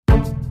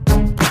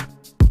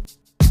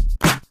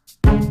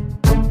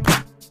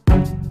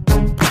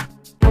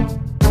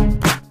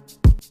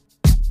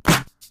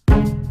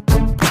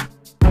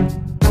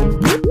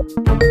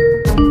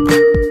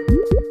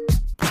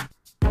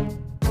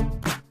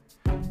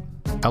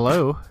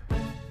Hello.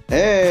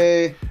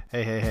 Hey.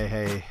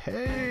 Hey,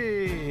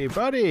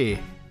 buddy.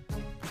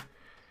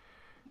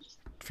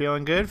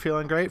 Feeling good?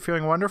 Feeling great?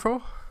 Feeling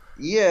wonderful?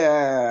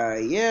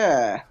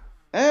 Yeah.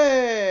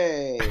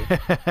 Hey.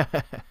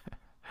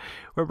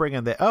 We're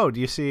bringing the... Oh, do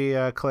you see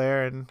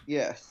Claire and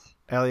Yes.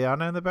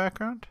 Eliana in the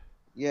background?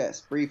 Yes,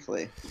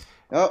 briefly.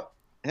 Oh,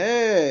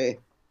 hey.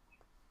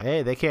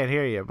 Hey, they can't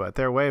hear you, but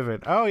they're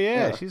waving. Oh,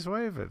 yeah, Oh. she's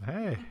waving.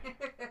 Hey.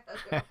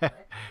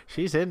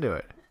 She's into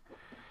it.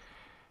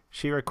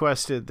 She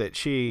requested that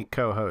she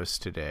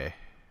co-host today.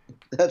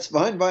 That's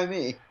fine by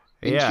me.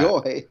 Yeah.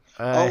 Enjoy.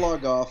 I'll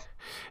log off.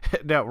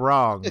 No,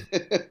 wrong.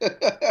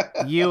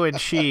 You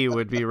and she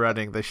would be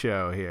running the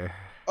show here.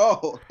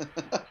 Oh.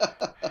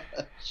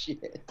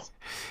 Shit.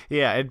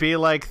 Yeah, it'd be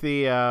like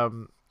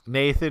the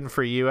Nathan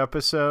for You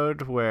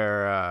episode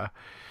where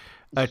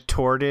a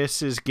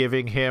tortoise is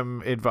giving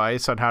him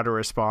advice on how to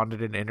respond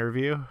in an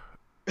interview.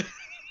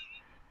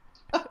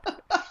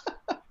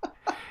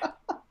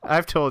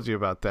 I've told you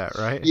about that,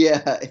 right?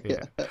 Yeah.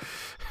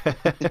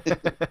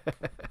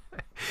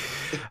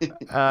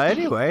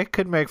 Anyway,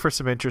 could make for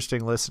some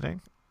interesting listening.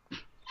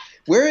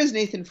 Where is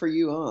Nathan for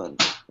You on?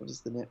 What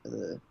is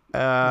the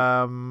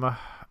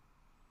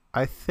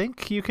I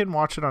think you can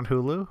watch it on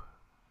Hulu.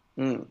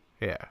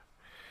 Yeah.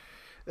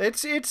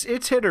 It's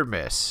hit or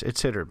miss.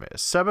 It's hit or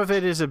miss. Some of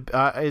it is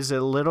a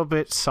little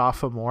bit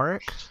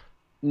sophomoric,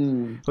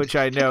 which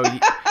I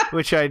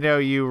know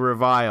you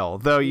revile,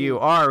 though you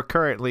are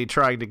currently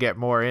trying to get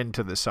more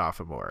into the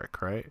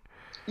sophomoric, right?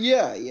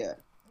 Yeah.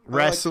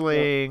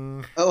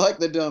 Wrestling. I like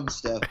the dumb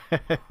stuff.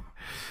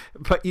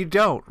 But you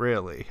don't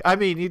really. I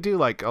mean, you do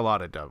like a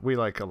lot of dumb. We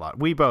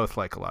both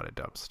like a lot of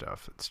dumb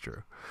stuff. It's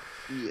true.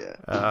 Yeah.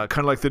 Kind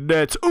of like the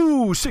Nets.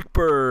 Ooh, sick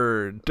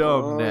burn.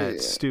 Dumb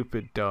Nets. Yeah.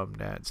 Stupid dumb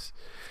Nets.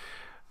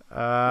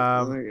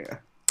 Yeah.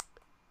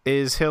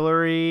 Is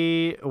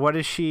Hillary, what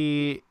has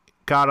she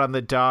got on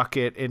the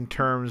docket in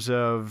terms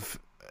of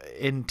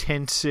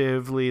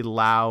intensively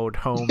loud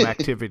home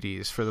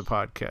activities for the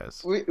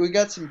podcast? We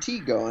got some tea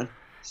going,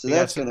 so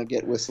that's going to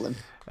get whistling.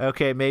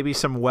 Okay, maybe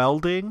some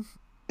welding?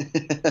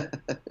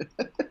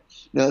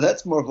 No,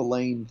 that's more of a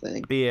lane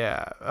thing.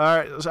 Yeah. All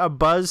right, a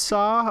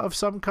buzzsaw of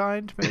some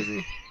kind,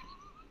 maybe?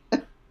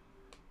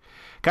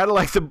 Kind of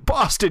like the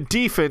Boston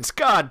defense.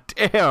 God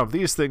damn,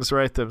 these things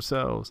write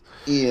themselves.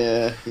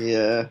 Yeah.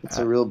 It's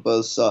a real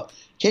buzzsaw.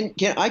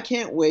 I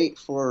can't wait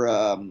for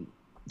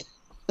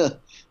the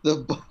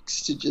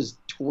Bucks to just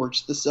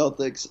torch the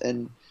Celtics,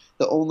 and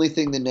the only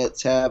thing the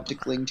Nets have to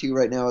cling to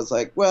right now is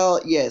like, well,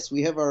 yes,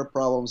 we have our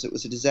problems. It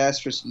was a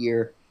disastrous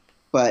year,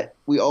 but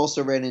we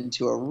also ran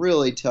into a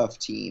really tough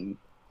team.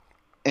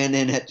 And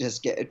then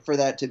for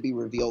that to be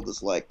revealed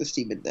as like, this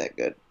team isn't that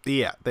good.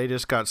 Yeah, they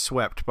just got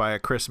swept by a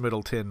Chris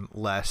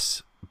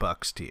Middleton-less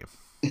Bucks team.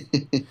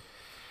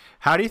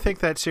 How do you think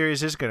that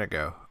series is going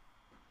to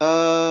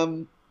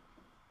go?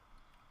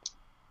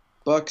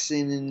 Bucks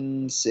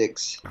in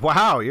 6.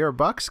 Wow, you're a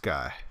Bucks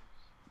guy.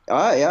 Yeah,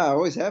 I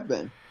always have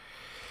been.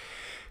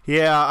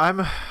 Yeah,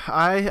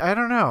 I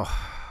don't know.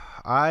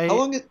 I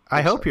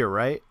hope you're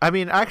right. I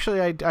mean, actually,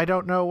 I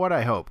don't know what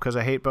I hope because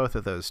I hate both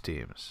of those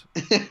teams.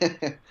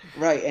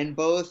 Right, and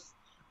both,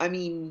 I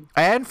mean...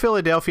 And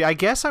Philadelphia. I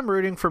guess I'm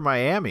rooting for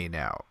Miami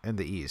now in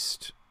the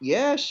East.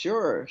 Yeah,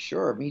 sure.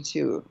 Me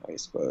too, I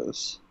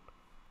suppose.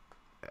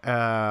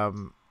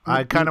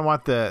 I kind of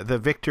want the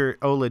Victor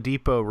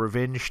Oladipo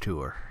revenge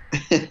tour.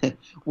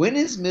 When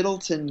is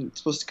Middleton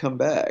supposed to come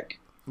back?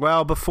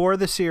 Well, before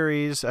the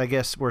series, I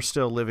guess we're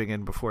still living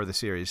in before the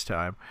series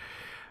time.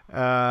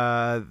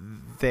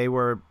 They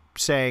were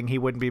saying he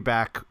wouldn't be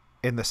back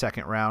in the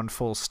second round,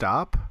 full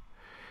stop.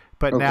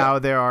 But now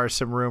there are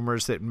some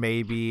rumors that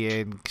maybe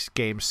in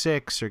Game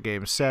 6 or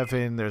Game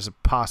 7, there's a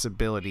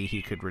possibility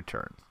he could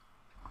return.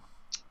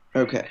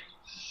 Okay.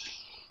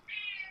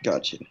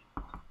 Gotcha.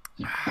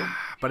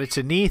 But it's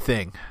a knee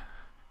thing.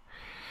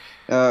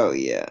 Oh,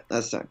 yeah.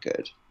 That's not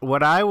good.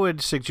 What I would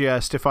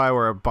suggest if I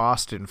were a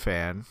Boston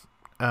fan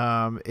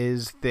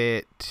is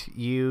that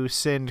you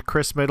send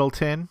Chris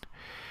Middleton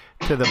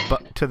to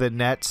the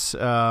Nets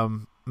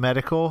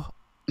medical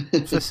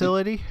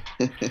facility.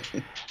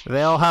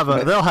 They'll have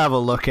a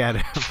look at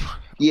him.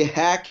 You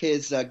hack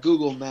his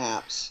Google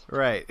Maps.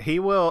 Right.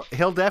 He'll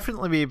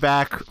definitely be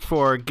back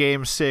for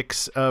Game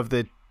 6 of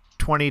the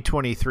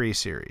 2023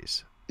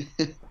 series.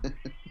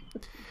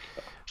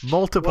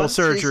 Multiple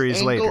surgeries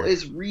his later. ankle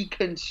is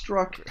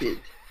reconstructed.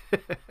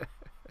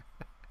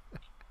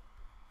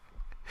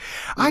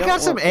 I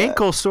got some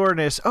ankle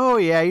soreness. Oh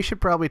yeah, you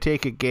should probably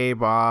take a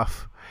game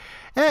off.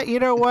 You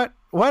know what?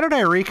 Why don't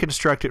I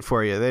reconstruct it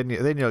for you?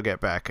 Then you'll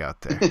get back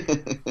out there.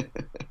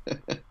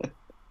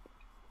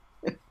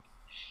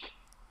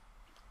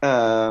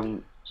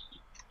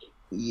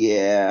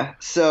 Yeah.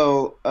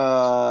 So.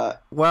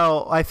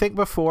 Well, I think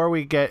before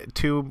we get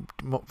too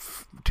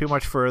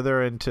much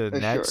further into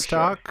Nets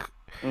talk,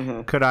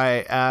 could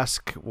I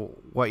ask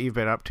what you've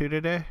been up to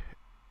today?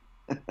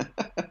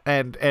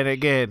 and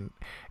again,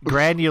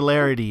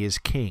 granularity is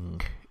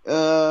king.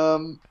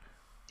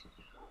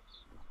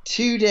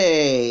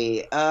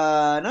 Today,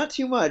 not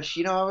too much.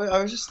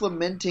 I was just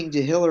lamenting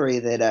to Hillary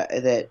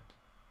that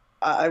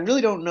I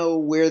really don't know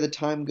where the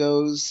time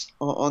goes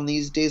on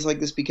these days like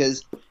this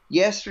because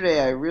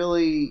yesterday I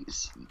really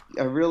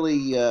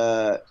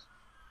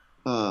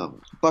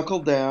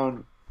buckled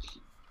down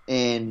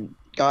and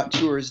got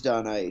chores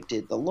done. I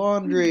did the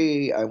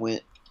laundry. I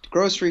went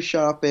grocery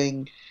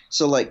shopping.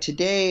 So like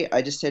today,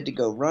 I just had to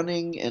go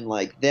running, and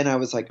like then I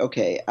was like,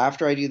 okay,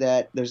 after I do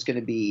that, there's going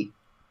to be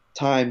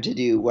time to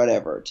do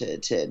whatever,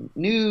 to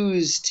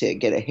news, to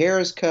get a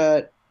hair's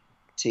cut,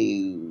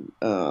 to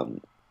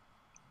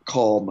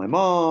call my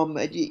mom.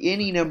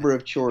 Any number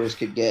of chores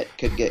could get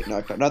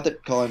knocked out. Not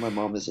that calling my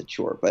mom is a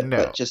chore, but No.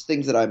 but just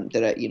things that Can I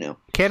things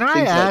that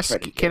I ask? try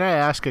to Can get. I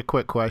ask a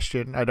quick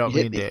question? I don't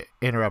Hit mean me. to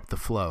interrupt the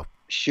flow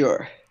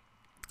Sure.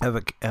 of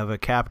a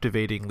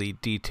captivatingly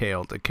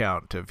detailed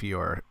account of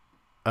your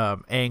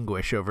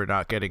anguish over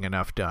not getting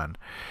enough done.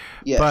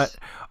 Yes. But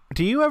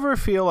do you ever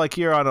feel like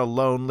you're on a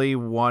lonely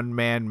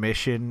one-man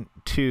mission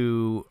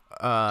to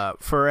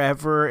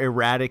forever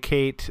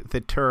eradicate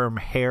the term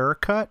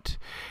haircut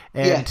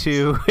and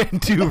Yes.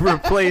 and to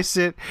replace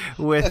it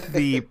with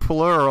the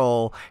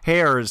plural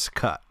hairs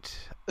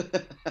cut?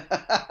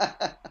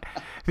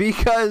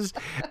 Because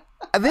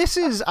this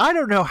is, I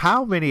don't know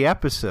how many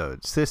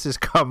episodes this has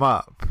come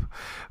up,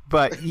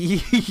 but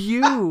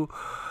you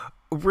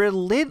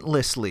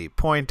relentlessly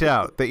point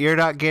out that you're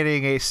not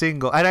getting a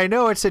single, and I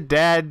know it's a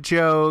dad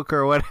joke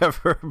or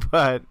whatever,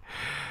 but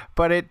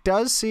it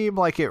does seem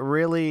like it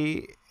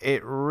really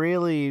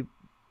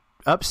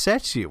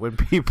upsets you when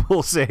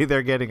people say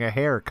they're getting a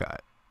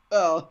haircut.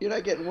 Well, you're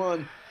not getting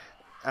one.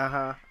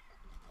 Uh-huh.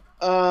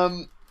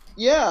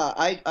 Yeah,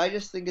 I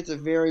just think it's a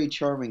very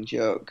charming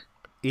joke.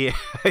 Yeah,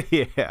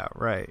 yeah,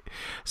 right.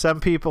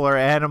 Some people are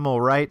animal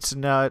rights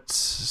nuts.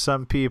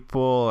 Some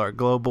people are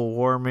global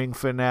warming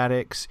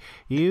fanatics.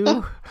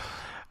 You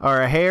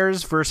are a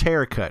hairs versus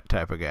haircut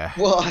type of guy.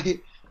 Well,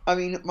 I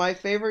mean, my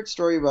favorite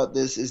story about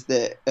this is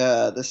that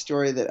the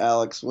story that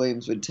Alex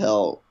Williams would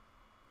tell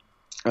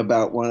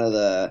about one of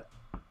the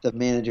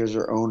managers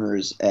or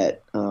owners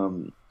at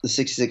the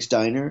 66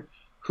 Diner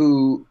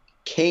who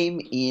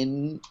came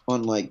in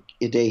on like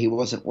a day he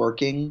wasn't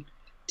working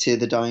to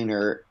the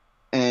diner,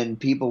 and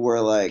people were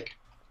like,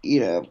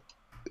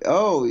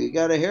 oh, you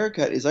got a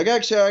haircut. He's like,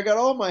 actually, I got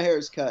all my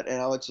hairs cut. And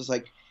Alex was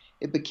like,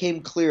 it became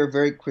clear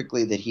very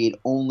quickly that he had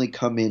only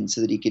come in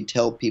so that he could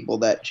tell people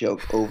that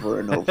joke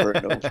over and over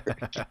and over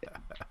again.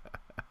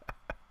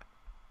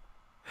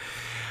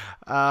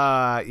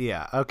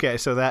 Yeah. Okay.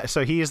 So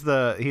he's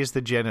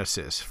the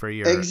genesis for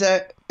your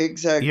Exact.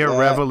 your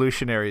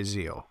revolutionary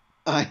zeal.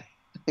 I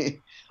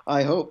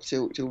I hope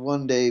to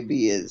one day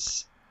be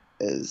as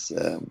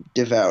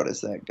devout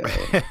as that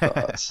guy.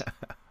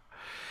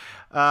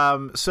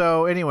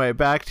 So anyway,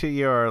 back to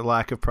your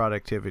lack of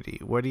productivity.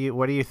 What do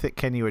you think?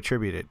 Can you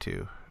attribute it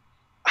to?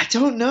 I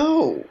don't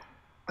know.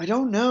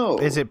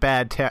 Is it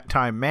bad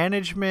time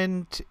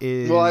management?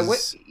 Well,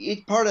 it's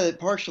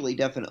partially,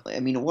 definitely. I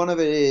mean, one of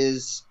it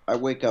is I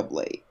wake up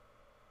late.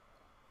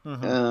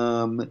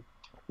 Mm-hmm. The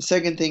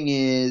second thing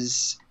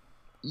is,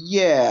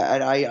 yeah,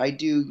 I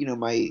do.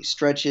 My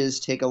stretches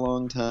take a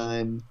long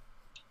time.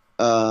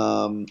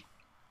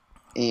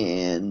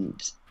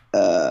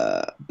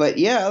 But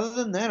yeah, other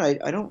than that,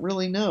 I don't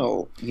really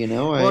know.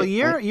 Well,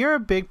 you're a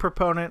big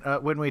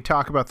proponent when we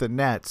talk about the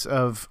Nets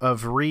of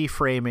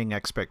reframing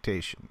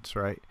expectations,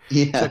 right?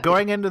 Yeah. So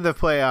going into the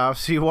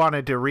playoffs, you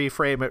wanted to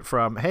reframe it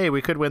from, hey,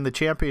 we could win the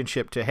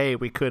championship to, hey,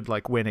 we could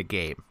like win a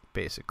game,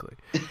 basically.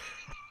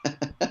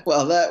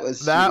 Well, that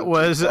was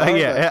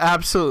yeah,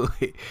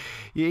 absolutely.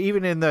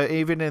 Even in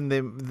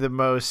the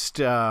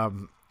most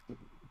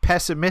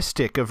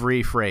pessimistic of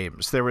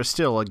reframes, there was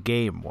still a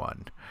game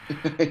won.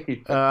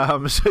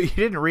 So you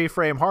didn't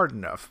reframe hard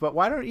enough. But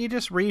why don't you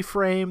just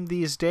reframe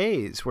these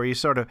days where you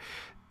sort of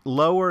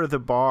lower the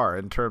bar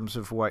in terms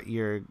of what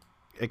you're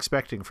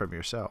expecting from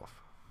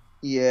yourself?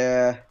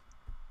 Yeah,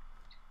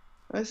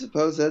 I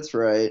suppose that's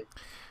right.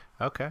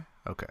 Okay,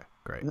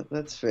 great.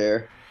 That's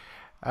fair.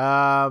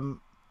 Why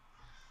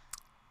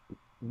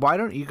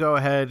don't you go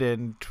ahead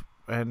and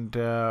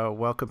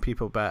welcome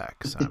people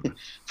back, Simon?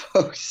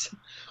 Folks,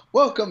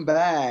 welcome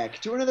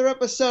back to another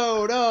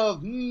episode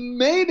of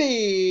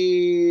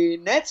Maybe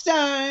Next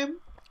Time.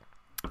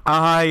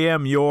 I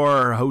am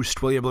your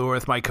host, William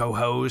Blueworth, my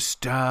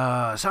co-host,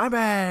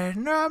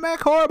 Simon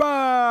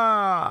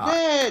McCormick.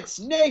 Nets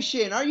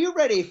Nation, are you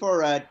ready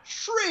for a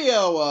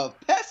trio of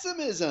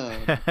pessimism?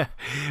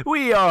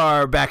 We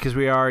are back as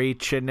we are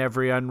each and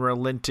every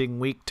unrelenting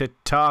week to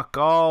talk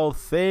all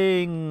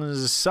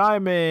things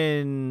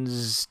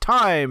Simon's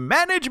time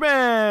management.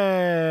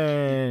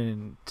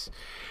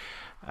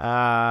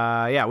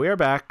 Yeah, we are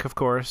back, of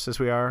course, as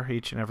we are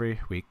each and every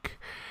week.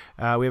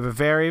 We have a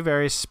very,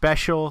 very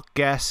special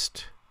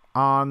guest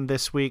on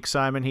this week,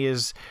 Simon. He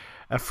is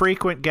a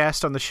frequent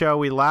guest on the show.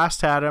 We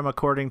last had him,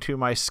 according to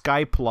my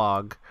Skype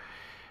log,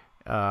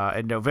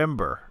 in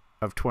November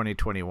of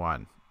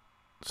 2021.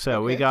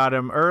 So we got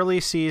him early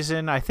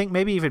season, I think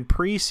maybe even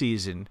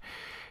preseason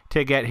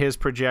to get his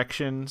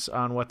projections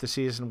on what the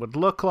season would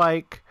look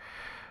like.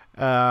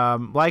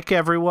 Like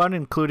everyone,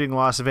 including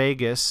Las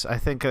Vegas, I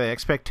think the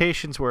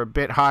expectations were a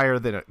bit higher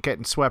than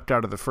getting swept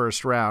out of the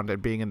first round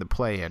and being in the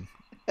play-in.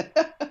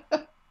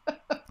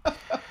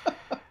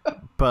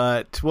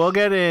 But we'll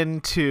get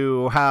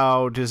into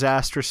how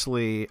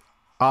disastrously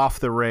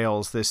off the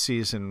rails this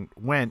season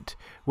went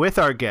with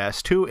our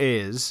guest, who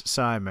is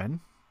Simon.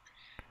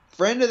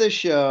 Friend of the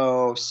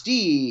show,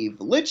 Steve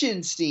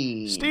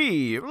Lichtenstein.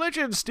 Steve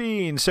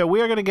Lichtenstein. So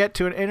we are going to get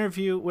to an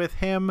interview with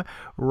him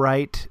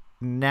right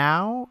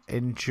now.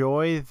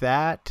 Enjoy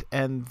that,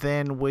 and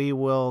then we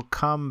will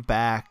come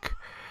back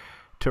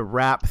to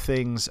wrap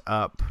things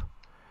up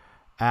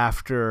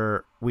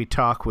after we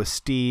talk with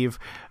Steve.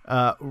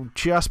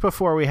 Just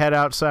before we head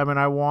out, Simon,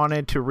 I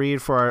wanted to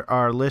read for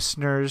our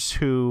listeners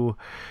who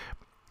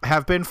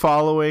have been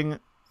following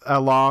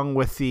along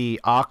with the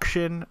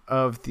auction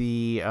of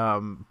the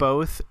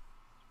both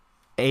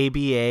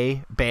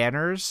ABA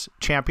banners,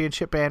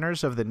 championship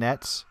banners of the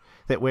Nets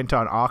that went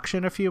on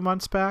auction a few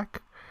months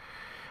back.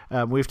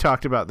 We've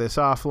talked about this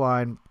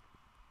offline,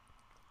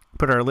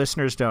 but our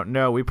listeners don't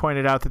know. We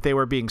pointed out that they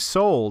were being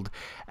sold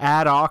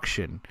at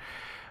auction.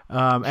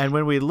 And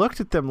when we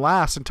looked at them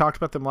last and talked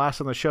about them last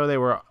on the show, they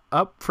were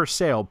up for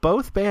sale,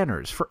 both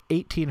banners, for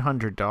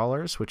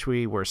 $1,800, which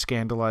we were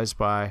scandalized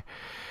by.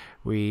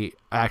 We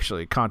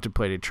actually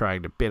contemplated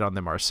trying to bid on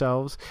them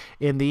ourselves.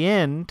 In the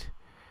end,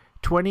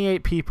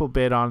 28 people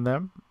bid on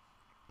them.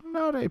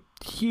 Not a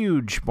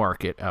huge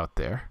market out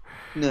there.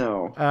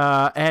 No.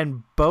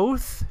 And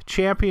both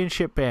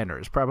championship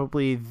banners,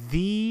 probably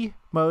the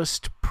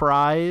most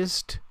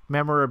prized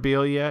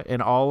memorabilia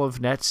in all of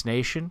Nets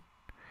Nation,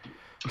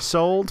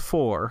 sold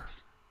for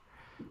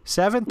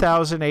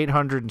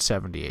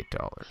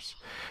 $7,878.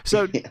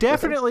 So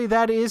definitely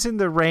that is in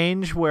the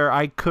range where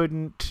I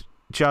couldn't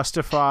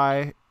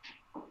justify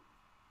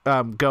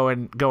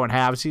going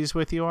halvesies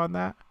with you on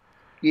that.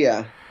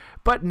 Yeah.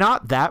 But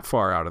not that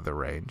far out of the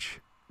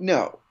range.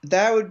 No,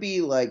 that would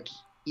be like,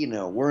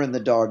 we're in the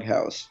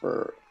doghouse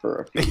for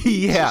a few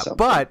yeah,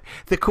 but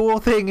the cool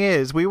thing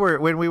is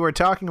when we were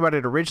talking about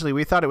it originally,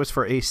 we thought it was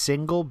for a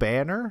single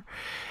banner,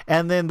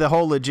 and then the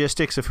whole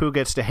logistics of who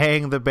gets to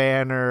hang the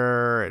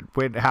banner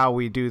and how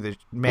we do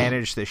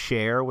manage the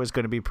share was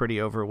going to be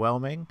pretty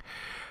overwhelming.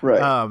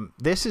 Right.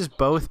 This is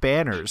both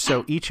banners,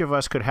 so each of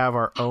us could have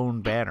our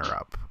own banner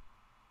up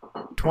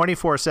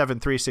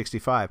 24/7,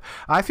 365.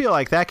 I feel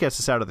like that gets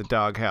us out of the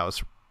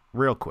doghouse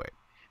real quick.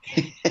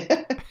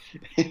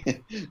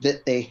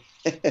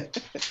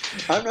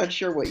 I'm not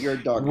sure what your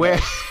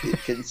doghouse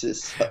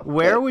consists of.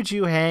 Where would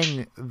you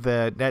hang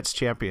the Nets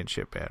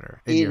championship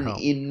banner in your home?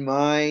 In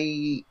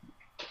my...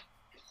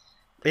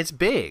 It's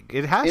big.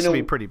 It has to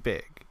be pretty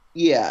big.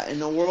 Yeah, in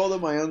the world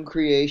of my own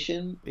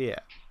creation. Yeah.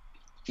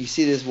 You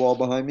see this wall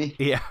behind me?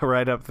 Yeah,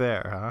 right up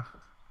there, huh?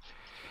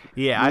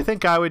 Yeah, I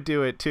think I would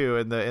do it too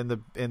in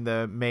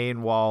the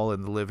main wall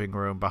in the living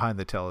room behind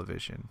the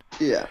television.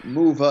 Yeah,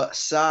 move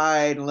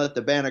aside and let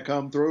the banner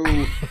come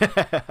through.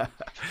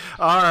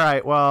 All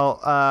right,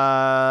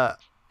 well,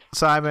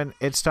 Simon,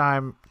 it's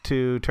time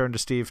to turn to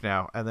Steve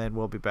now, and then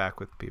we'll be back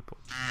with people.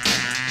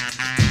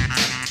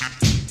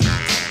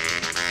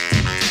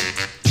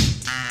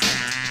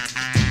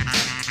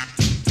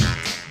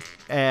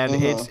 And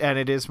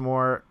it is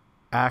more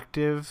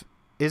active.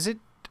 Is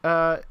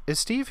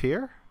Steve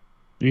here?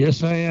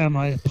 Yes, I am.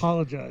 I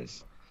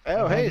apologize.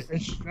 Oh, hey.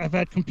 I've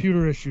had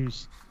computer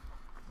issues.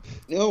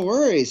 No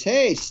worries.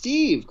 Hey,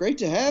 Steve, great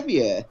to have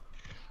you.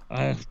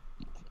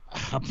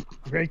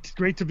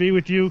 Great to be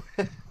with you.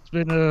 It's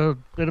been a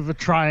bit of a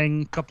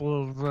trying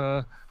couple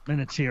of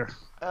minutes here.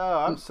 Oh,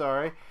 I'm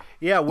sorry.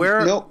 Yeah,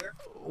 we're in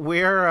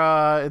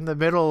the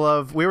middle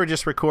of. We were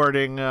just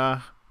recording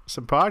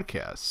some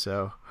podcasts,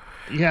 so.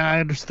 Yeah, I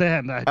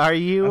understand. Are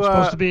you I'm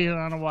supposed to be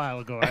on a while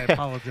ago? I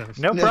apologize.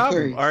 No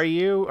problem. Are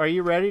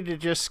you ready to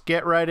just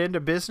get right into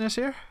business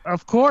here?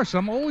 Of course,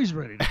 I'm always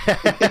ready.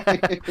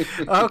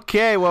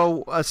 Okay,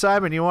 well,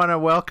 Simon, you want to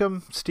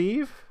welcome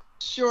Steve?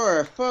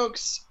 Sure,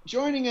 folks.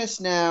 Joining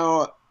us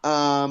now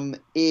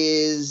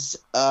is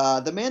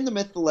the man, the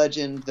myth, the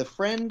legend, the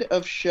friend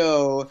of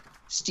show,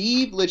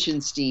 Steve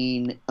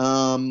Lichtenstein.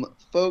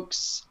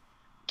 Folks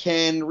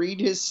can read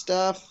his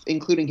stuff,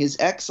 including his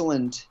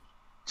excellent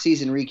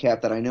season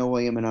recap that I know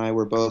William and I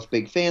were both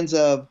big fans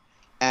of,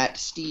 at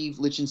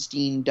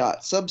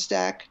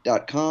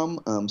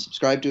stevelichtenstein.substack.com.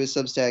 Subscribe to his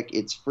Substack.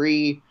 It's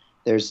free.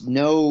 There's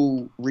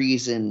no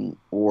reason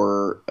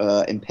or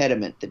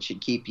impediment that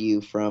should keep you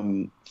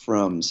from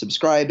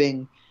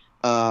subscribing.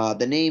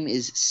 The name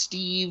is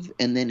Steve,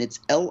 and then it's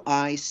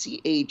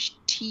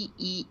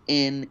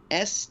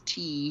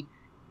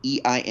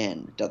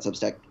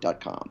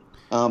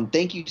lichtenstein.substack.com.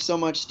 Thank you so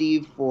much,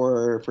 Steve,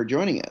 for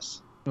joining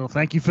us. Well,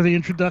 thank you for the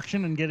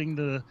introduction and getting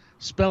the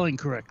spelling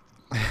correct.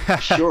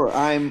 Sure.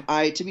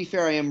 To be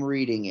fair, I am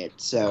reading it.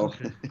 So,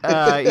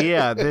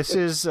 yeah, this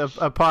is a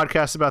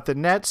podcast about the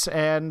Nets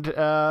and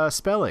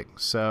spelling.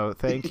 So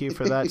thank you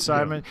for that,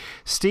 Simon.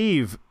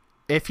 Steve,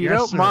 if you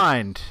don't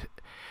mind,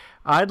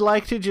 I'd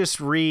like to just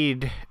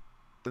read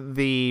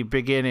the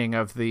beginning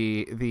of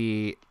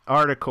the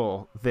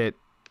article that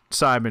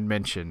Simon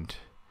mentioned,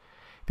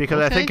 because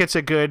Okay. I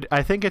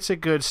think it's a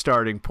good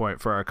starting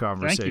point for our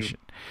conversation.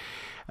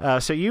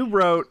 So you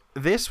wrote,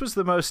 "This was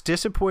the most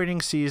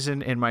disappointing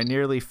season in my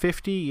nearly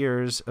 50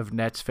 years of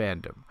Nets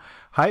fandom.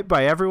 Hyped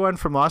by everyone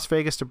from Las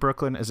Vegas to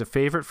Brooklyn as a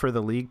favorite for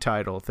the league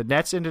title, the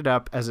Nets ended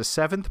up as a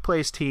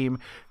 7th-place team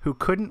who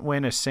couldn't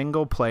win a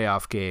single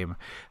playoff game.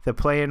 The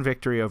play-in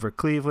victory over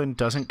Cleveland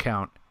doesn't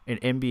count in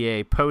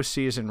NBA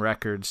postseason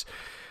records."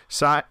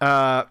 So,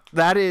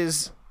 that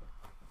is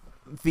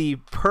the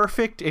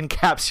perfect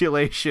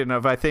encapsulation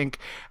of, I think,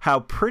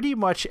 how pretty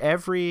much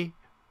every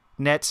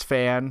Nets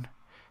fan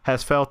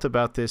has felt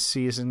about this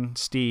season.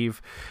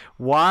 Steve,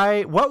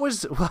 what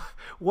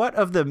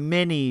of the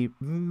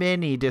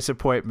many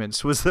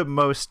disappointments was the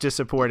most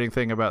disappointing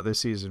thing about this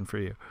season for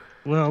you?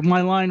 Well,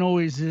 my line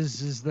always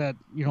is that,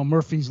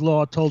 Murphy's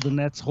Law told the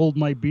Nets, hold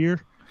my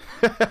beer,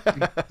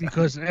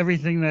 because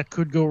everything that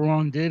could go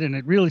wrong did, and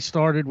it really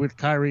started with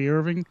Kyrie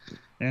Irving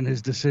and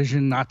his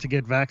decision not to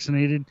get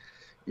vaccinated.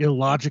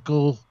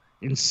 Illogical,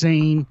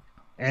 insane,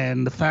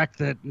 and the fact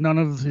that none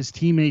of his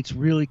teammates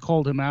really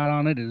called him out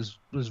on it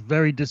was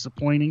very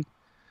disappointing.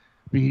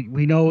 We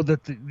know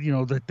that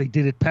that they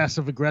did it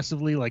passive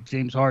aggressively, like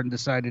James Harden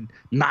decided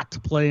not to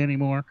play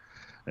anymore,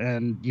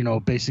 and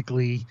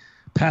basically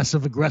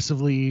passive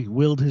aggressively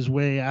willed his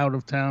way out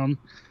of town.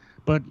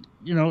 But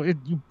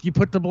you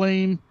put the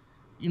blame,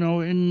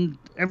 in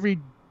every.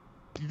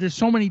 There's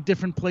so many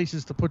different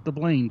places to put the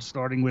blame,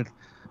 starting with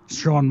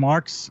Sean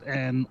Marks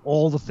and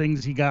all the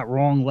things he got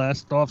wrong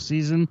last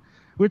offseason,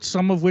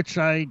 some of which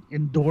I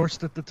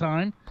endorsed at the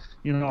time.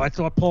 I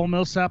thought Paul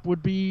Millsap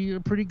would be a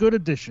pretty good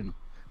addition,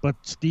 but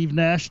Steve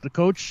Nash, the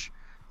coach,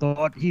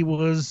 thought he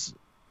was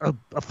a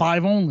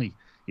 5 only.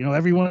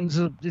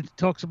 It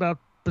talks about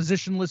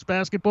positionless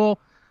basketball.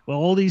 Well,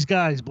 all these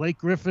guys, Blake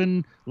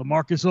Griffin,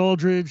 LaMarcus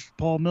Aldridge,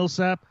 Paul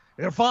Millsap,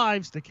 they're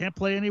 5s. They can't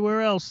play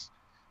anywhere else.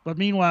 But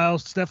meanwhile,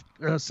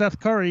 Seth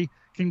Curry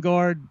can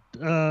guard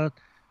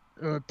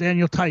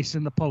Daniel Tice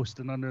in the post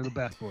and under the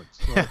backboard.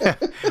 So,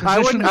 I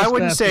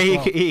wouldn't say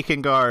he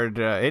can guard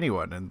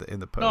anyone in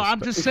the post. No,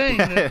 I'm just saying.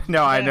 That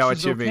no, I know Nash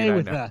what you is mean. okay I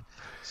with know. that.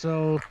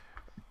 So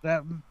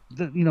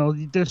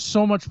there's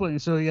so much playing.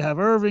 So you have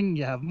Irving,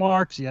 you have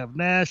Marks, you have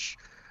Nash,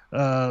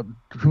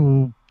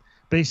 who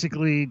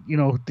basically,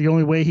 the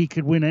only way he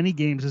could win any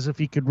games is if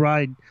he could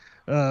ride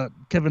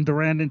Kevin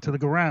Durant into the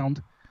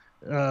ground.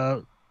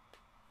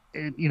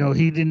 And,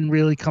 he didn't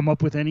really come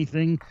up with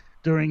anything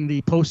during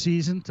the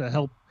postseason to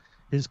help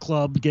his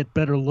club get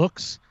better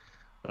looks.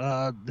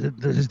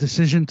 His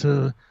decision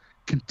to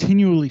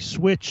continually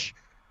switch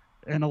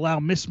and allow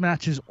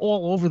mismatches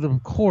all over the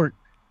court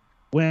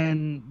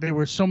when there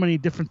were so many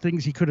different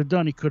things he could have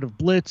done. He could have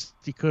blitzed.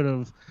 He could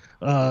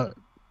have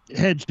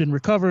hedged and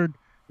recovered.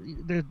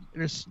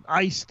 There's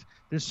iced.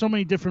 There's so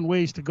many different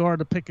ways to guard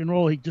a pick and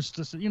roll. He just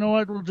said, you know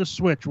what, we'll just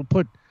switch. We'll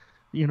put,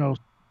 we'll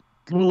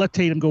let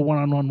Tatum go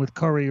one-on-one with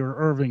Curry or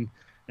Irving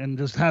and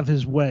just have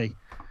his way.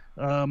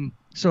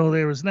 So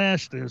there was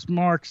Nash, there's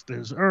Marks,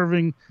 there's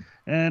Irving,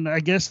 and I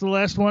guess the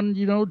last one,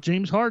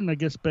 James Harden, I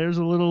guess, bears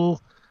a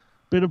little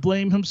bit of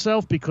blame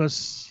himself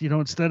because,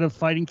 instead of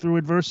fighting through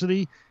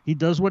adversity, he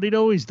does what he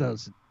always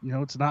does.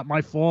 It's not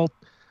my fault.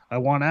 I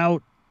want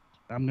out.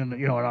 I'm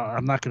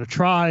not going to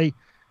try.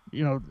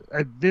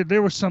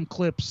 There were some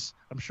clips,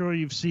 I'm sure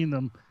you've seen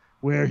them,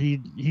 where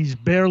he's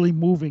barely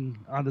moving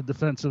on the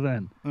defensive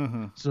end.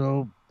 Mm-hmm.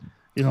 So,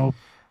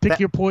 pick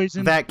your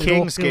poison. That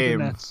Kings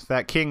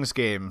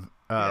game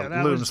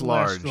looms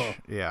large.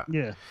 Yeah.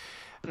 Yeah.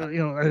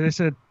 As I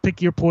said,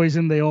 pick your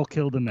poison. They all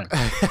killed the Nets.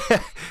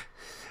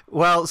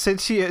 Well,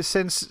 since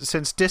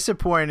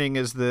disappointing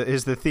is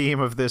the theme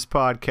of this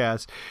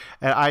podcast,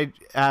 and I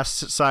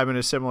asked Simon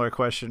a similar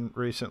question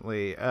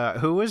recently.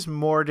 Who was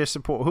more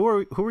disappointed?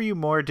 Who are you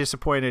more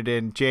disappointed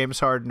in, James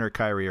Harden or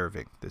Kyrie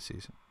Irving this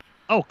season?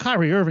 Oh,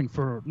 Kyrie Irving,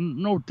 for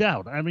no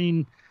doubt. I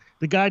mean,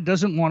 the guy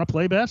doesn't want to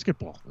play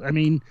basketball. I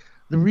mean,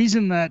 the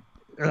reason that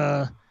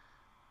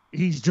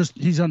he's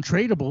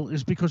untradeable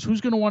is because who's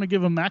going to want to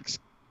give a max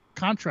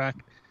contract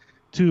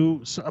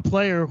to a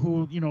player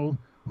who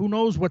who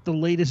knows what the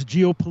latest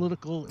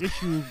geopolitical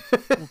issue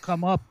will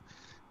come up,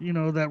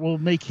 that will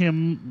make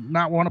him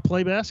not want to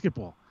play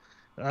basketball.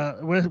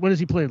 What has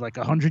he played? Like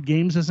 100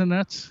 games as a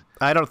Nets?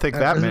 I don't think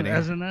that many.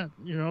 As a Net,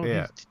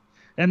 Yeah.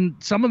 And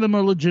some of them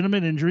are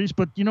legitimate injuries,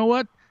 but you know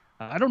what?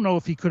 I don't know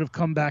if he could have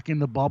come back in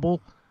the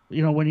bubble,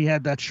 when he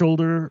had that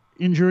shoulder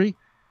injury,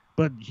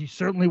 but he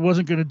certainly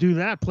wasn't going to do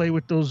that, play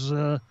with those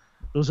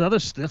other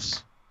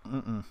stiffs.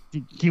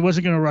 He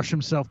wasn't going to rush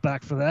himself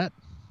back for that.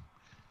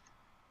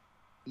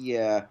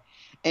 Yeah.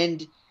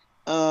 And,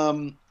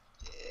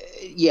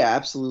 yeah,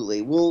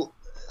 absolutely. Well,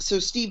 so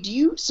Steve,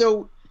 you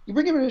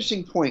bring up an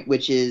interesting point,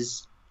 which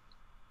is,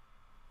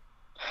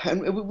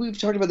 and we've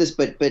talked about this,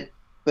 but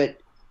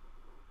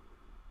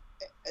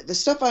the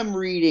stuff I'm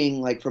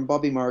reading, like from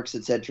Bobby Marks,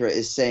 etc.,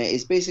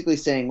 is basically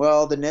saying,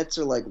 well, the Nets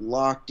are like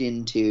locked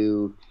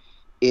into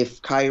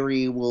if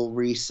Kyrie will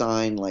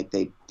re-sign. Like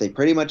they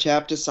pretty much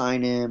have to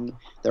sign him.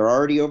 They're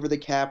already over the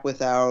cap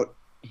without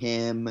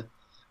him.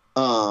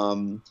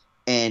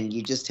 And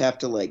you just have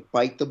to like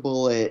bite the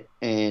bullet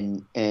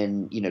and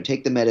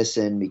take the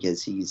medicine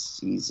because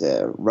he's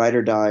a ride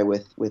or die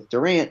with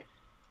Durant.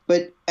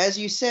 But as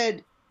you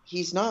said,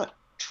 he's not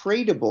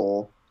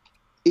tradable.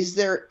 Is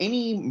there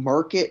any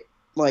market?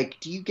 Like,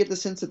 do you get the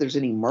sense that there's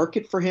any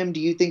market for him? Do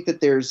you think that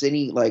there's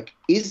any, like,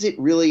 is it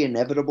really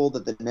inevitable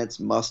that the Nets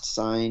must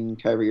sign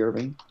Kyrie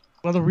Irving?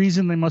 Well, the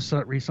reason they must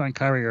re-sign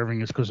Kyrie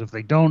Irving is because if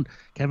they don't,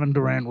 Kevin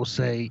Durant will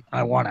say,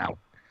 I want out.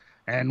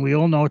 And we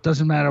all know it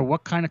doesn't matter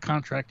what kind of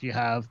contract you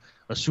have,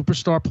 a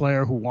superstar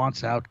player who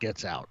wants out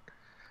gets out.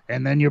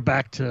 And then you're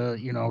back to,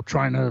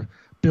 trying to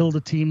build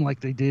a team like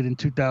they did in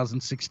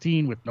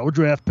 2016 with no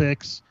draft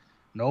picks,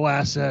 no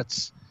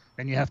assets,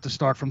 and you have to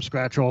start from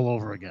scratch all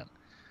over again.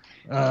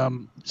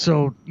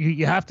 So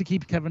you have to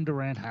keep Kevin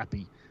Durant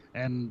happy.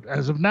 And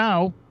as of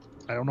now,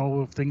 I don't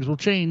know if things will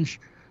change.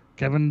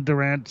 Kevin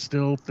Durant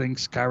still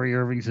thinks Kyrie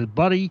Irving's his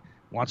buddy,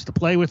 wants to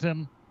play with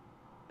him.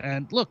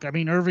 And look, I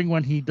mean, Irving,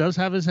 when he does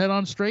have his head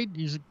on straight,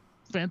 he's a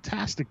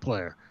fantastic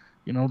player.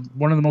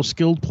 One of the most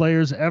skilled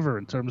players ever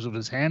in terms of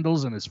his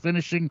handles and his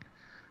finishing.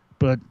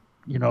 But,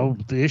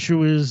 the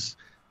issue is,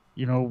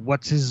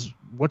 what's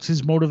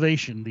his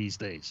motivation these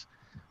days?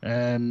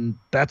 And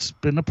that's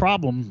been a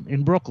problem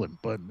in Brooklyn,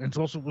 but it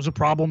also was a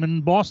problem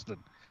in Boston,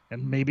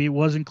 and maybe it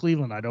was in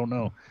Cleveland. I don't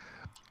know.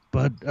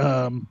 But,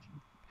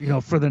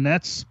 for the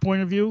Nets'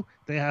 point of view,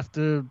 they have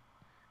to,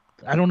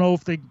 I don't know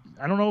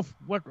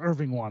what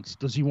Irving wants.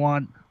 Does he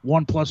want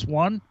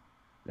 1+1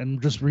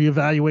 and just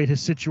reevaluate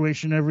his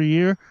situation every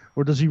year?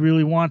 Or does he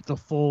really want the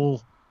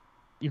full,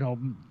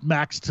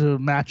 max to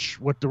match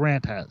what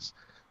Durant has?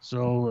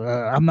 So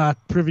I'm not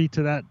privy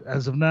to that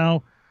as of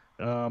now.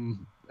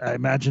 I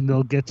imagine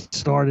they'll get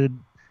started,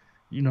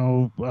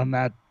 on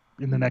that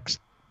in the next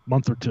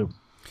month or two.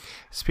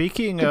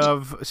 Speaking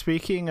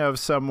of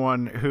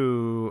someone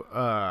who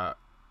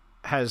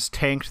has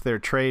tanked their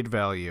trade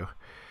value,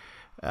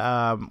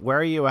 where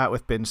are you at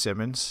with Ben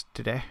Simmons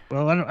today?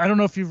 Well, I don't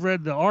know if you've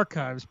read the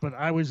archives, but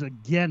I was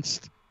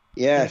against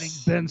getting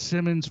Ben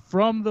Simmons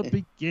from the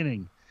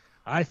beginning.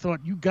 I thought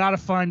you got to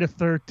find a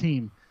third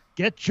team.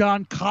 Get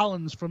John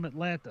Collins from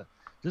Atlanta.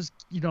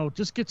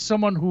 Just get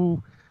someone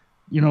who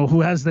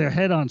has their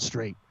head on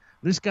straight.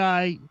 This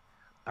guy,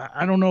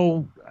 I don't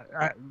know.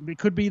 It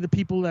could be the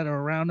people that are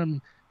around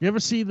him. You ever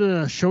see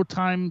the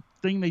Showtime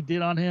thing they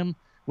did on him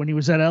when he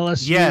was at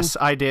LSU? Yes,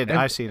 I did.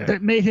 I've seen it.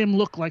 That made him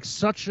look like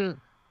such a,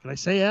 can I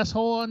say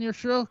asshole on your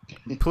show?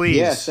 Please.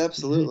 Yes,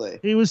 absolutely.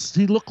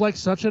 He looked like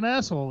such an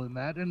asshole in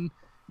that.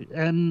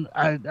 And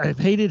I've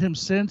hated him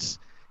since.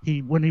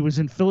 When he was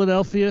in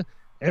Philadelphia,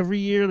 every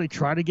year they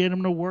try to get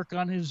him to work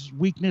on his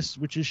weakness,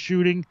 which is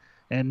shooting.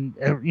 And,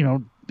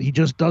 he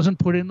just doesn't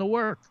put in the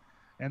work.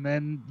 And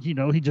then, he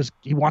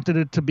wanted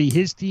it to be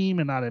his team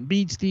and not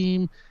Embiid's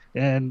team.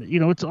 And,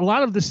 it's a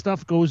lot of this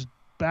stuff goes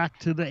back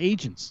to the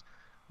agents.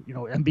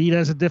 Embiid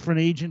has a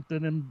different agent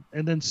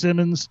than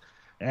Simmons.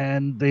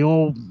 And they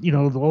all,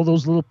 all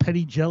those little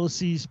petty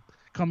jealousies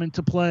come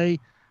into play.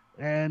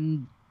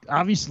 And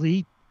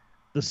obviously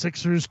the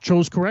Sixers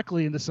chose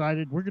correctly and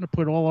decided we're going to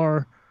put all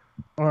our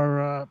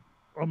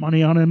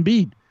money on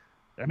Embiid.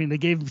 I mean, they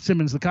gave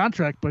Simmons the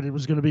contract, but it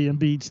was going to be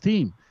Embiid's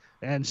team.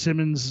 And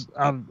Simmons,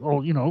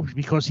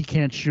 because he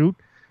can't shoot,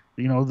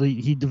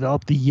 he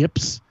developed the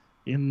yips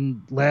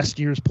in last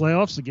year's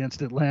playoffs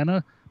against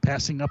Atlanta,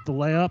 passing up the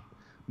layup,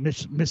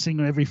 missing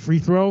every free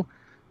throw.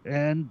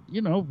 And,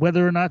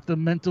 whether or not the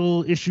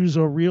mental issues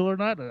are real or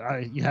not,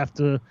 you have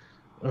to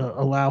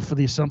allow for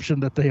the assumption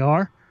that they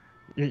are.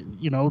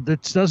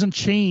 That doesn't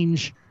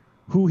change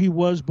who he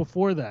was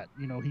before that.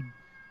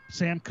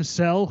 Sam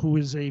Cassell, who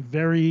is a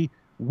very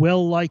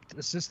well-liked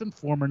assistant,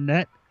 former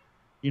Net,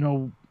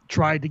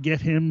 tried to get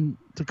him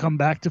to come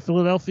back to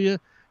Philadelphia,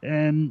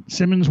 and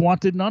Simmons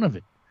wanted none of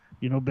it.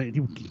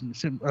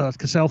 But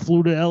Cassell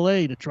flew to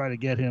L.A. to try to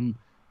get him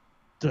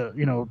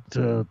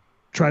to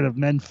try to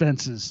mend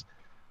fences.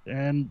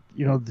 And,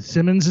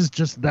 Simmons is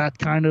just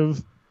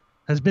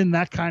has been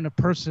that kind of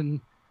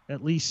person,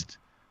 at least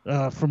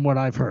from what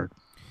I've heard.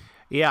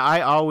 Yeah,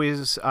 I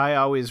always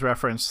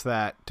reference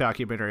that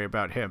documentary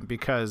about him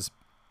because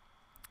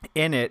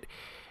in it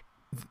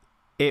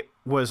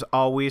was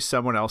always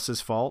someone else's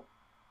fault,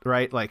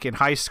 right? Like in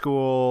high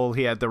school,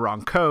 he had the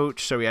wrong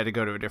coach, so he had to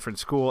go to a different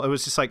school. It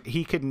was just like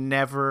he could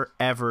never,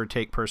 ever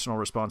take personal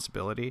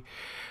responsibility.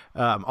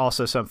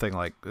 Also something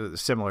like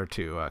similar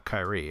to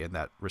Kyrie in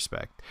that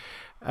respect.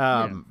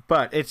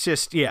 But it's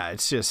just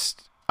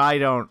I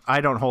don't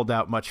hold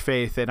out much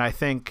faith, and I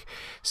think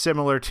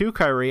similar to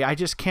Kyrie, I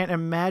just can't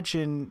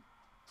imagine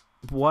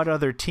what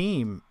other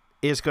team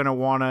is going to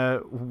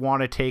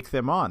want to take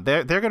them on.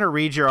 They're going to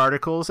read your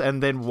articles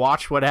and then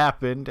watch what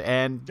happened,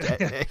 and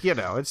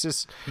it's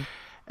just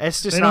they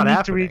not don't need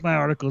happening. to read my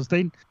articles.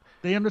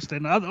 They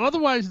understand.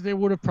 Otherwise, there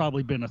would have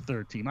probably been a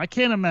third team. I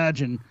can't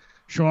imagine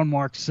Sean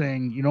Marks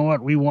saying, "You know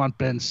what? We want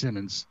Ben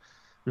Simmons,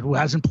 who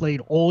hasn't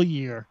played all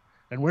year,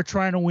 and we're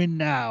trying to win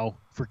now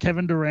for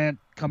Kevin Durant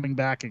coming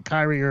back and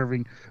Kyrie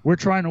Irving. We're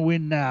trying to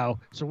win now,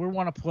 so we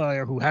want a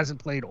player who hasn't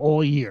played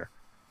all year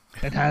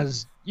and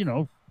has, he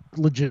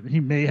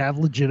may have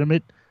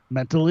legitimate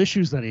mental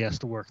issues that he has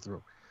to work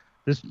through.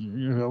 This,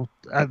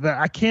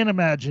 I can't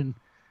imagine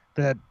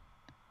that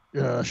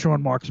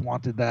Sean Marks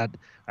wanted that.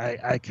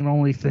 I can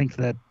only think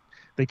that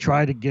they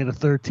tried to get a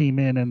third team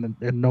in and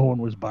no one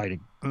was biting.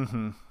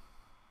 Mm-hmm.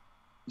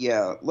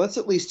 Yeah, let's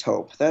at least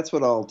hope. That's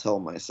what I'll tell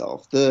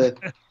myself.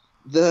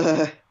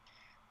 I'm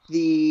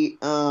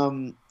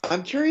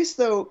curious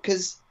though,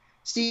 because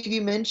Steve,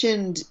 you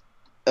mentioned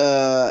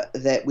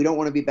that we don't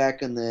want to be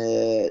back in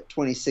the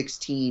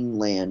 2016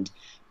 land,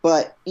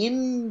 but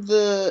in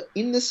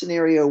the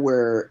scenario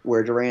where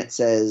Durant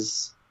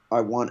says,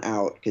 "I want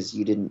out because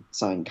you didn't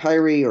sign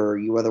Kyrie or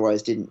you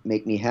otherwise didn't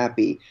make me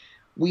happy,"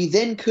 we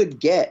then could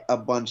get a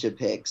bunch of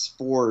picks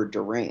for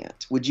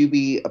Durant. Would you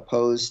be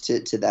opposed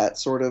to that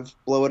sort of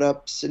blow it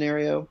up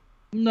scenario?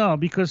 No,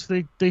 because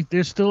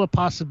there's still a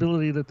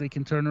possibility that they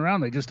can turn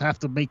around. They just have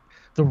to make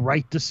the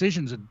right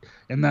decisions,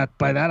 and that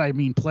by that I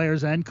mean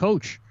players and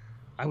coach.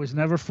 I was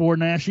never for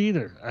Nash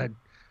either.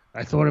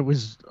 I thought it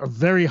was a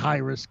very high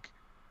risk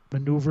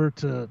maneuver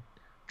to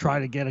try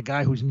to get a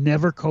guy who's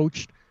never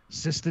coached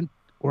assistant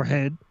or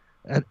head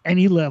at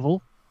any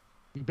level.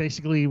 He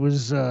basically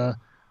was a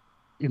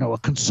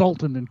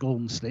consultant in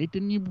Golden State,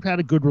 and you had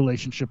a good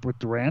relationship with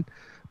Durant.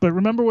 But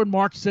remember when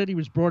Mark said he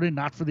was brought in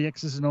not for the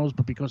X's and O's,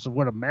 but because of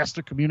what a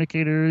master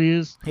communicator he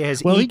is? He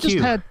has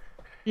EQ.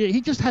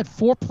 He just had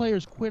 4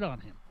 players quit on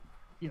him.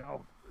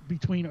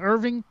 Between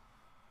Irving,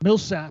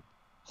 Millsap,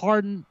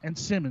 Harden, and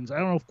Simmons. I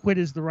don't know if quit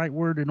is the right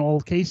word in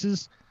all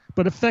cases,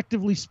 but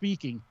effectively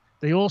speaking,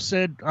 they all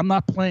said, "I'm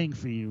not playing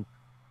for you."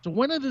 So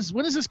when is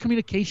this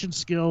communication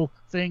skill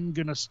thing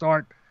going to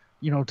start,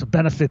 to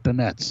benefit the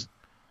Nets?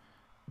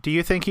 Do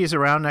you think he's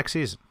around next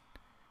season?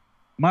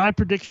 My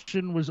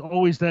prediction was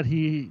always that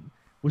he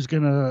was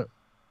going to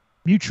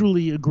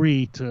mutually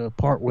agree to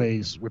part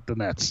ways with the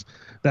Nets.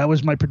 That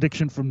was my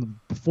prediction from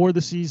before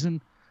the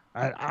season.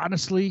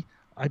 Honestly,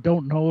 I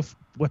don't know if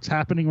what's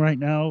happening right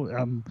now.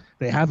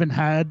 They haven't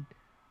had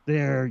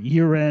their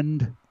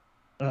year-end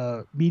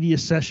media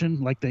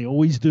session like they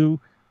always do.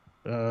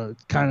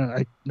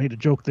 I made a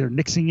joke they're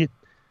nixing it,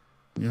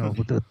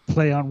 with the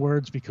play on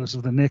words because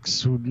of the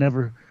Knicks, who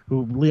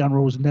Leon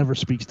Rose never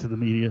speaks to the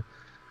media.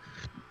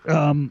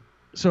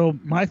 So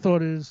my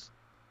thought is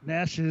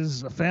Nash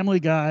is a family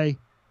guy.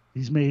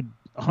 He's made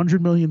 $100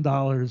 million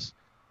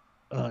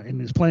in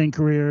his playing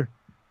career.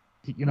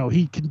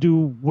 He can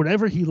do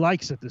whatever he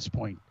likes at this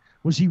point.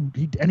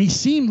 And he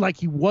seemed like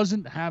he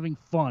wasn't having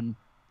fun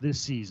this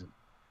season.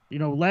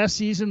 Last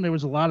season there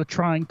was a lot of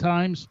trying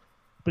times,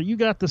 but you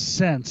got the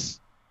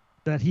sense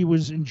that he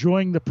was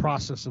enjoying the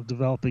process of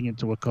developing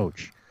into a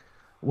coach.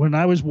 When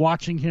I was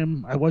watching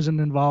him, I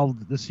wasn't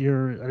involved this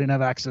year. I didn't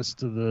have access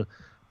to the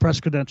press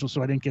credentials,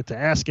 so I didn't get to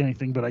ask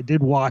anything, but I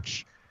did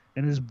watch,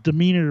 and his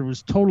demeanor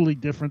was totally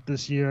different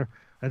this year.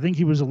 I think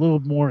he was a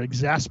little more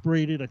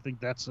exasperated. I think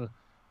that's a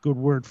good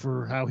word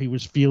for how he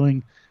was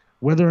feeling.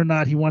 Whether or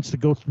not he wants to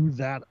go through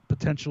that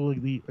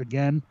potentially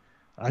again,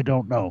 I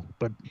don't know.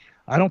 But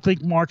I don't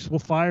think Marks will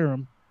fire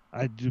him.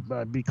 I do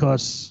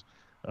because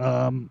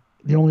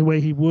the only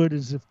way he would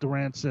is if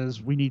Durant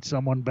says we need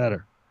someone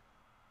better.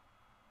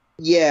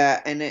 Yeah,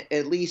 and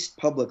at least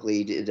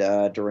publicly,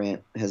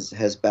 Durant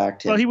has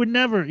backed him. Well,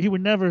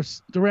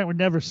 Durant would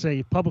never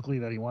say publicly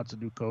that he wants a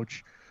new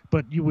coach,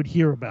 but you would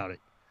hear about it.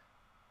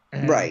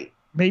 And right.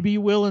 Maybe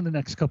you will in the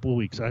next couple of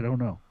weeks. I don't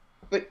know.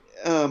 But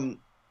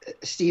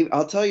Steve,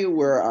 I'll tell you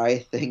where I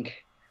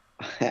think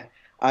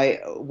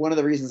one of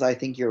the reasons I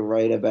think you're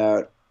right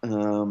about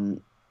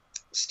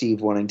Steve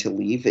wanting to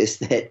leave is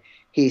that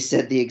he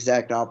said the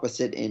exact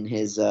opposite in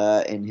his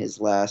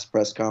last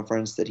press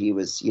conference, that he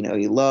was,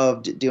 he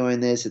loved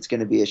doing this. It's going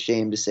to be a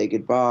shame to say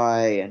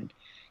goodbye. And,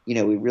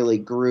 we really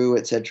grew,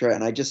 etc.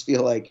 And I just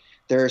feel like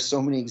there are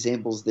so many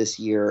examples this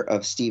year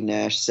of Steve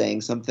Nash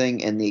saying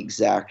something and the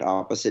exact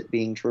opposite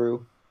being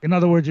true. In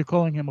other words, you're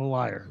calling him a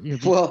liar.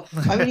 Well,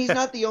 I mean, he's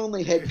not the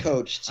only head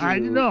coach to... I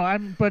know,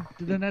 but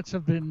the Nets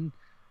have been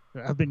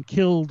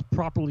killed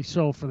properly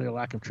so for their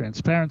lack of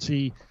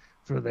transparency,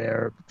 for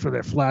their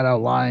flat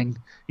out lying.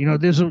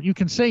 You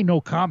can say no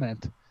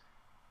comment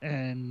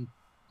and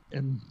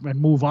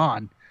move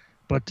on,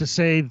 but to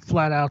say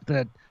flat out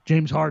that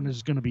James Harden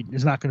is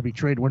not going to be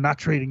traded, we're not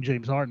trading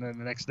James Harden, and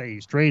the next day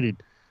he's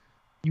traded.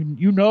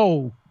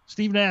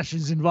 Steve Nash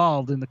is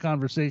involved in the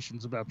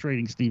conversations about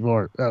trading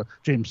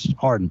James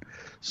Harden.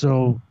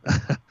 So,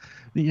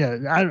 yeah,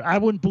 I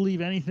wouldn't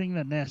believe anything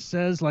that Nash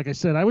says. Like I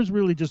said, I was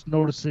really just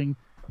noticing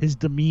his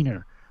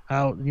demeanor,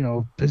 how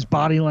his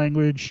body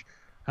language,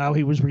 how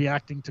he was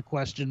reacting to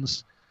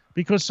questions,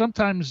 because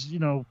sometimes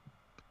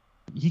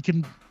he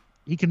can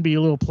be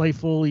a little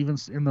playful even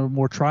in the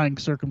more trying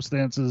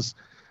circumstances.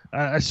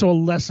 I saw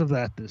less of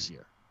that this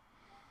year.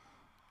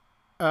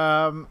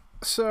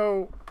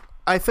 So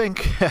I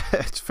think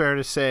it's fair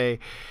to say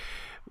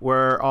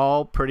we're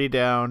all pretty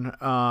down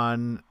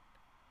on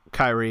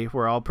Kyrie.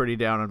 We're all pretty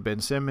down on Ben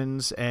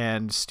Simmons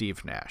and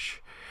Steve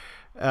Nash.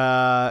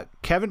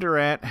 Kevin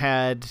Durant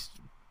had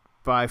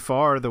by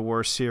far the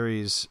worst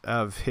series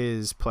of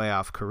his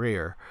playoff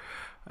career.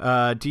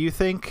 Do you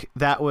think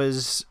that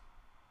was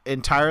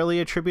entirely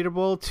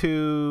attributable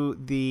to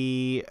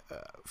the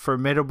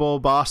formidable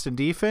Boston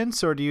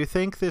defense, or do you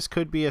think this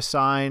could be a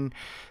sign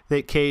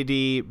that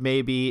KD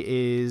maybe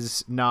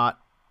is not,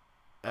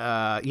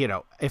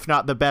 if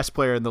not the best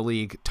player in the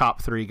league,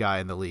 top 3 guy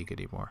in the league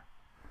anymore?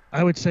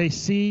 I would say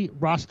C,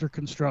 roster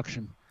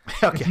construction.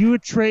 Okay. If you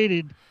had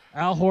traded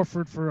Al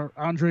Horford for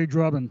Andre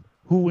Drummond,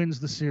 who wins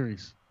the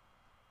series?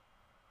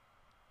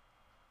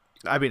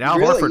 I mean, Al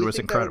Horford was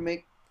incredible.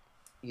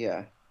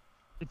 Yeah.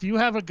 If you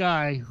have a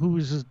guy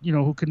who's,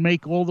 who can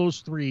make all those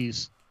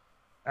threes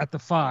at the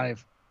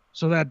 5,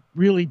 so that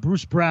really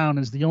Bruce Brown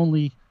is the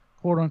only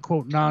quote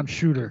unquote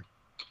non-shooter,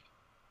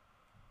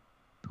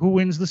 who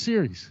wins the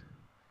series?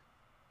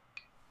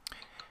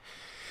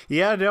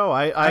 Yeah, no,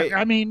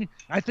 I mean,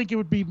 I think it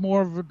would be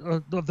more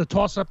of the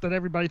toss-up that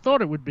everybody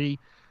thought it would be.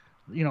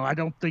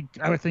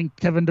 I think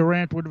Kevin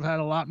Durant would have had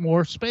a lot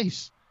more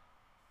space.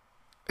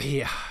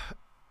 Yeah.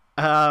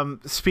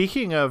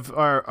 Speaking of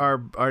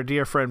our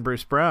dear friend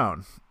Bruce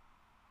Brown,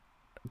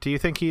 do you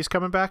think he's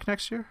coming back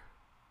next year?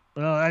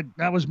 Well,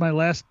 that was my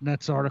last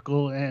Nets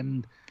article,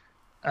 and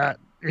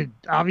it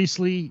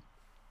obviously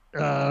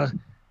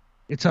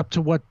it's up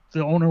to what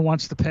the owner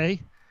wants to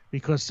pay,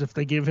 because if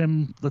they give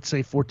him, let's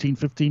say, 14,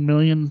 15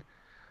 million,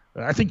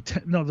 I think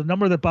the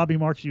number that Bobby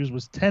Marks used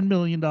was $10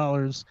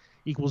 million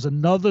equals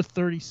another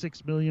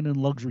 36 million in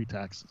luxury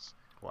taxes.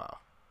 Wow.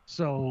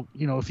 So,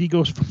 if he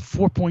goes from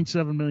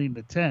 4.7 million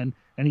to 10,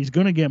 and he's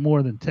going to get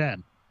more than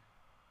 10,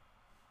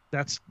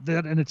 that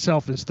in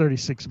itself is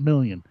 36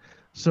 million.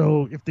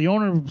 So if the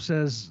owner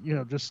says,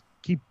 just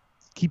keep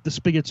the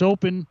spigots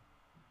open,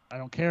 I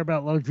don't care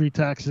about luxury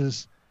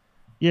taxes,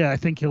 I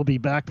think he'll be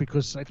back,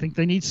 because I think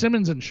they need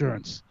Simmons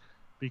insurance,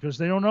 because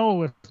they don't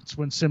know if it's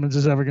when Simmons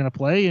is ever going to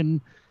play,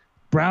 and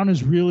Brown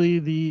is really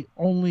the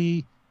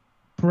only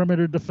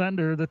perimeter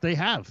defender that they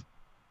have.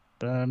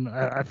 And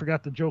I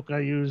forgot the joke I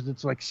used.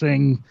 It's like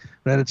saying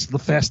that it's the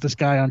fastest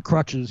guy on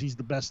crutches. He's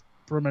the best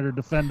perimeter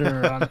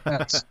defender on the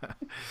Nets.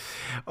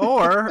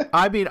 Or,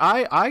 I mean,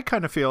 I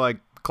kind of feel like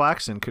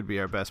Claxton could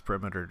be our best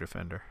perimeter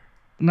defender.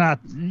 But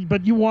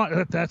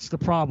that's the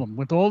problem.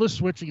 With all the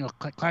switching,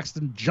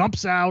 Claxton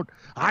jumps out.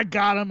 I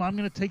got him. I'm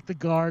going to take the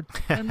guard.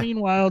 And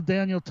meanwhile,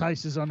 Daniel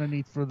Tice is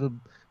underneath for the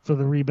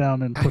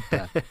rebound and put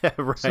that.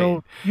 Right.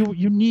 So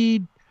you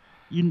need,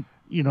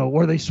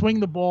 or they swing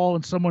the ball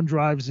and someone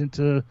drives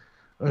into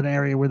an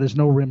area where there's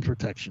no rim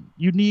protection.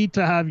 You need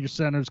to have your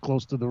centers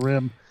close to the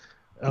rim.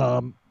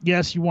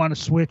 Yes, you want to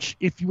switch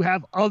if you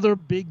have other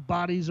big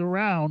bodies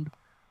around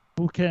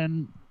who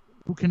can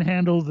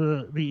handle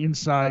the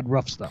inside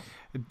rough stuff.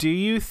 Do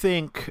you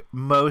think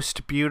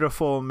most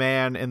beautiful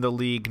man in the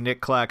league,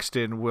 Nick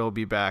Claxton, will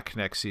be back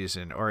next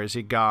season, or is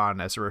he gone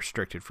as a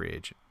restricted free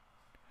agent?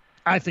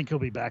 I think he'll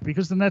be back,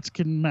 because the Nets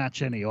can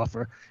match any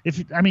offer.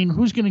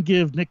 Who's going to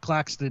give Nick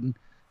Claxton,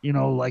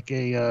 like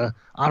a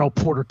Otto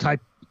Porter type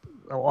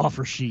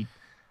offer sheet?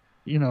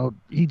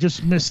 He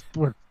just missed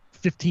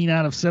 15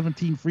 out of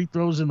 17 free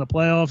throws in the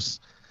playoffs.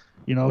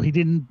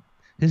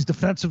 His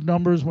defensive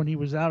numbers when he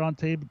was out on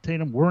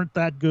Tatum weren't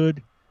that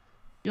good.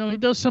 He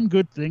does some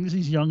good things.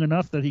 He's young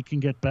enough that he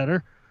can get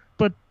better.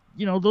 But,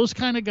 those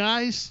kind of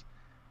guys,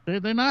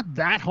 they're not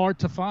that hard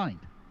to find.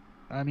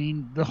 I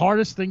mean, the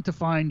hardest thing to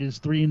find is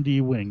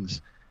 3-and-D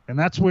wings. And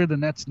that's where the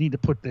Nets need to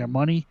put their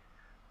money.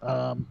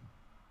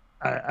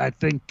 I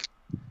think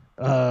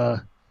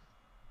they'll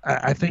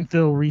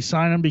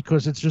re-sign him,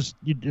 because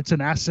it's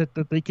an asset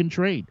that they can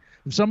trade.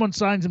 If someone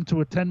signs him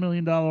to a $10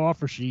 million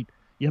offer sheet,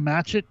 you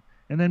match it,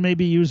 and then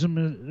maybe use him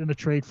in a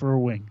trade for a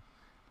wing.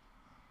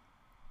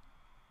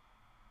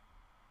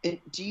 Who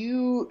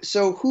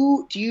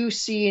do you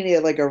see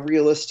in like a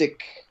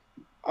realistic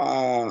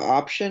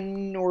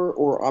option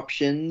or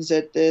options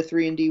at the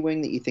 3-and-D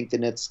wing that you think the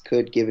Nets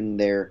could, given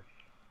their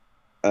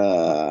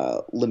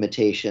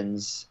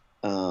limitations,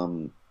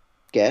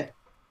 get?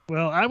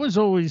 Well, I was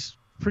always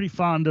pretty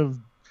fond of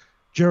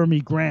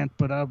Jeremy Grant,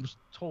 but I was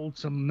told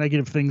some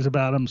negative things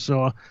about him.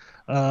 So,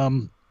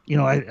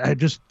 I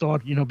just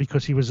thought,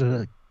 because he was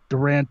a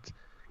Durant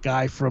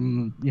guy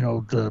from,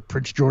 the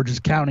Prince George's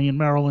County in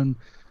Maryland,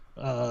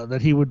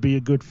 that he would be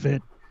a good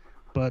fit.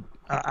 But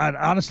I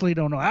honestly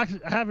don't know. I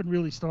haven't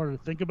really started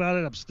to think about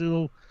it. I'm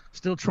still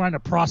trying to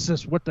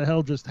process what the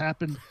hell just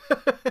happened.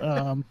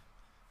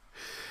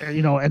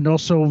 And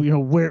also,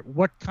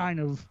 what kind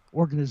of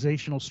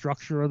organizational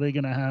structure are they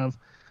going to have?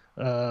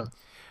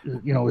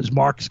 Is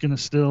Marks going to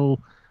still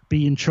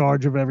be in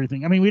charge of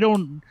everything? I mean, we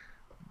don't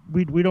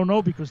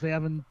know, because they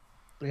haven't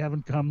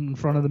come in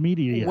front of the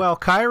media yet. Well,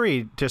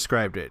 Kyrie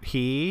described it.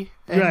 He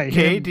and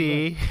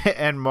KD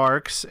and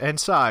Marks and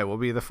Cy will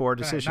be the 4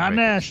 decision makers. Not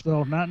Nash,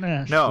 though. Not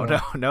Nash. No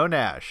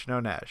Nash.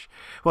 No Nash.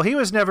 Well, he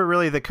was never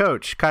really the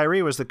coach.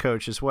 Kyrie was the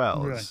coach as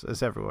well,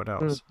 as everyone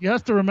else. You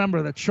have to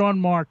remember that Sean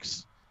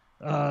Marks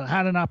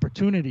had an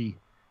opportunity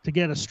to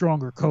get a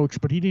stronger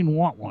coach, but he didn't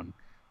want one.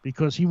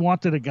 because he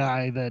wanted a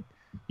guy that,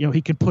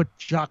 he could put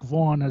Jacques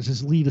Vaughn as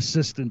his lead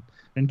assistant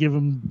and give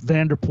him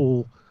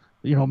Vanderpool,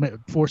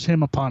 force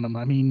him upon him.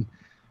 I mean,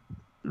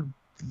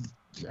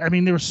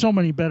 there were so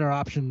many better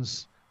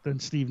options than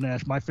Steve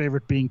Nash. My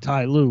favorite being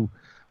Ty Lue.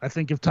 I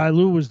think if Ty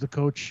Lue was the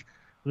coach,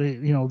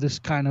 this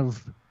kind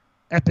of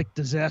epic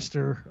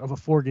disaster of a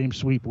 4-game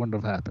sweep wouldn't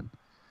have happened.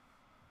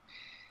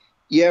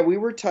 Yeah, we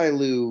were Ty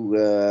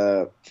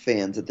Lue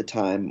fans at the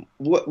time.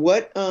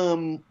 What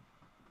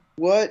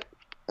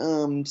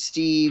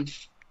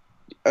Steve,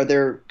 are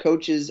there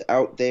coaches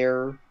out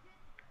there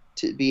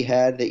to be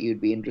had that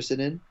you'd be interested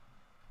in?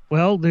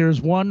 Well,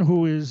 there's one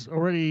who is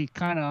already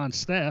kind of on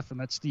staff, and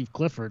that's Steve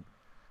Clifford,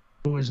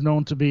 who is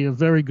known to be a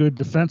very good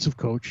defensive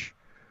coach.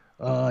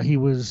 He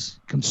was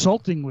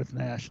consulting with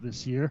Nash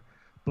this year,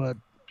 but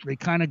they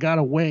kind of got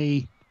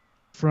away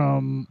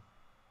from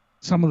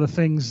some of the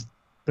things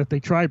that they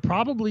tried,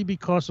 probably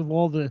because of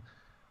all the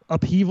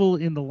upheaval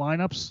in the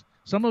lineups.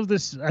 Some of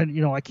this,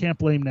 and I can't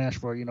blame Nash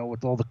for,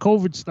 with all the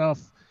COVID stuff.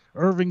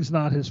 Irving's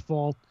not his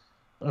fault.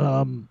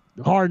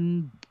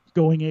 Harden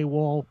going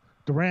AWOL,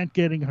 Durant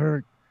getting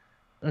hurt.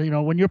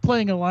 When you're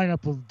playing a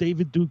lineup of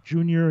David Duke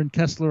Jr. and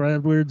Kessler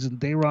Edwards and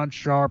Day'Ron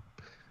Sharpe,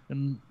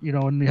 and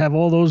and you have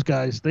all those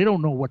guys, they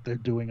don't know what they're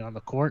doing on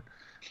the court.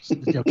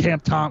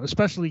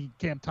 Especially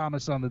Cam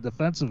Thomas on the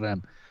defensive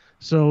end.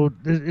 So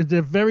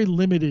they're very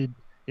limited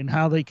in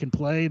how they can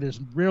play. There's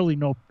rarely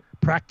no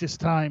practice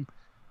time.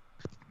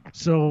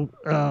 So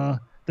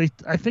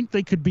I think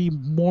they could be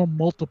more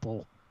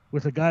multiple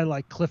with a guy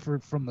like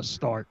Clifford from the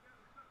start,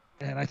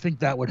 and I think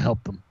that would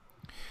help them.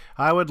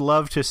 I would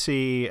love to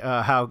see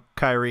how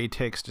Kyrie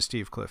takes to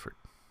Steve Clifford.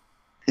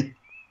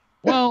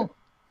 Well,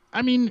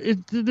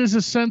 there's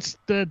a sense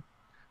that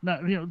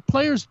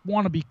players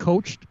want to be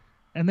coached,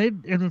 and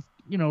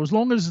as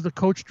long as the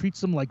coach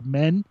treats them like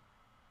men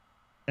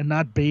and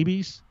not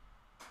babies,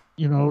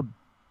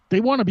 they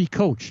want to be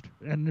coached.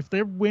 And if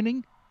they're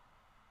winning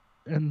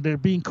and they're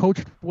being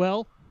coached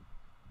well,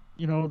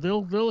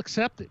 they'll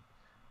accept it.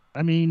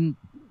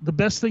 The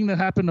best thing that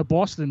happened to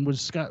Boston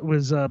was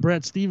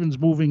Brad Stevens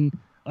moving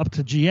up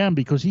to GM,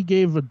 because he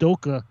gave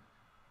Udoka,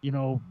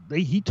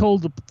 he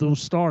told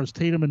those stars,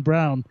 Tatum and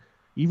Brown,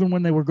 even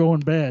when they were going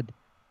bad,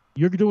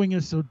 you're doing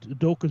this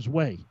Udoka's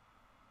way.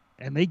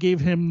 And they gave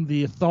him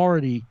the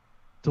authority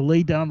to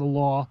lay down the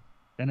law.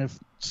 And if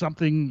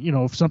something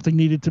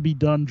needed to be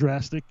done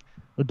drastic,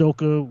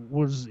 Udoka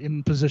was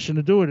in position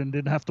to do it and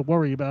didn't have to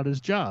worry about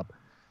his job.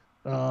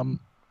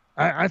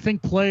 I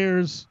think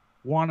players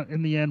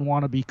in the end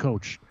want to be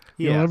coached.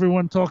 Yeah.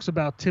 Everyone talks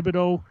about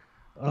Thibodeau.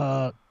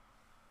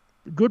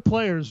 Good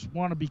players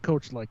want to be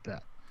coached like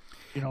that.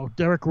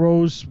 Derrick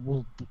Rose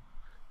will.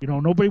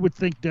 Nobody would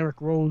think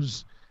Derrick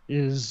Rose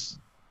is,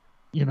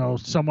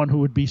 someone who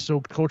would be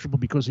so coachable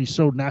because he's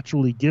so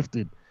naturally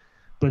gifted,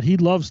 but he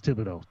loves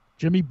Thibodeau.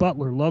 Jimmy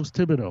Butler loves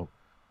Thibodeau.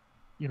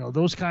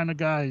 Those kind of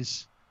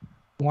guys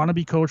want to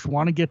be coached,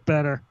 want to get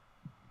better,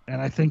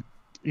 and I think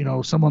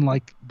someone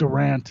like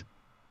Durant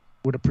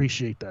would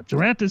appreciate that.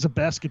 Durant is a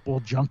basketball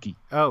junkie.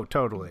 Oh,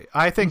 totally.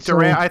 I think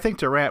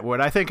Durant would.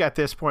 I think at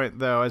this point,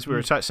 though, as we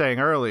were saying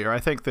earlier, I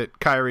think that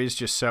Kyrie's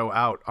just so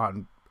out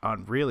on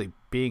really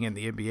being in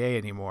the NBA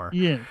anymore.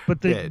 Yeah, but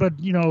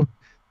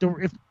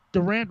if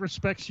Durant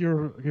respects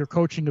your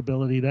coaching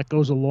ability, that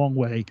goes a long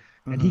way,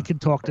 and he can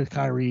talk to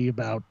Kyrie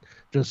about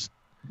just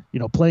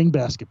playing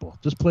basketball.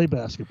 Just play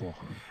basketball.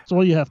 That's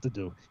all you have to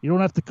do. You don't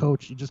have to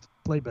coach. You just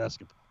play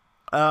basketball.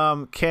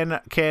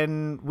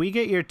 Can we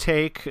get your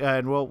take,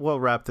 and we'll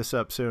wrap this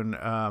up soon,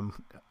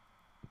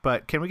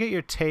 but can we get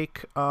your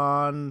take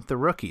on the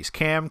rookies,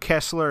 Cam,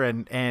 Kessler,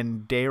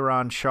 and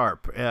Day'Ron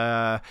Sharpe?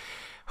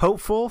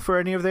 Hopeful for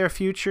any of their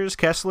futures?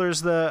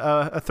 Kessler's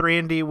a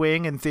 3-and-D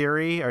wing in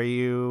theory. Are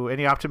you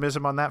any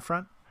optimism on that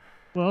front?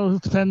 Well,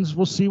 it depends.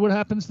 We'll see what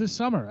happens this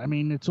summer.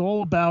 It's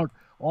all about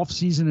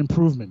off-season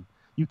improvement.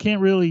 You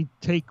can't really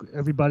take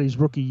everybody's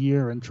rookie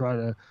year and try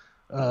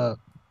to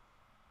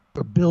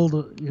build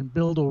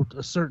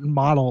a certain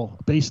model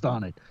based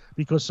on it,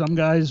 because some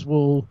guys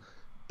will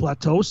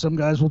plateau, some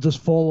guys will just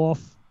fall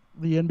off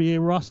the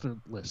NBA roster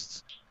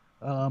lists.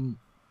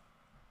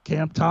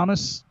 Cam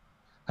Thomas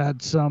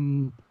had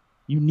some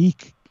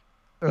unique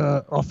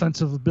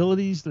offensive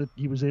abilities that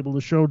he was able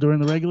to show during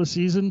the regular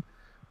season,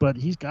 but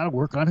he's got to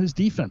work on his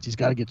defense. He's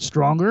got to get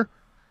stronger.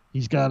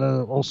 He's got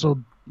to also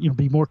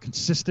be more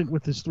consistent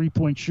with his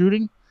three-point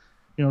shooting.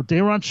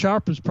 Day'Ron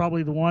Sharpe is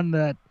probably the one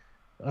that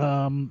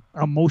I'm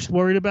most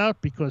worried about,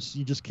 because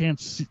you just can't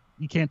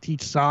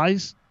teach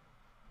size,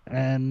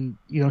 and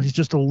he's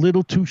just a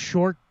little too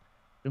short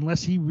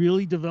unless he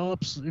really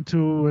develops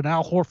into an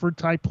Al Horford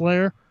type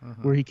player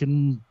where he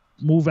can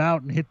move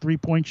out and hit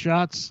 3-point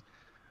shots,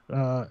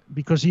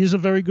 because he is a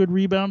very good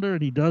rebounder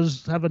and he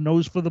does have a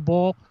nose for the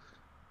ball,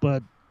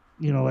 but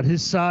at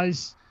his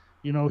size,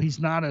 he's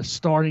not a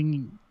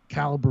starting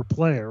caliber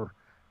player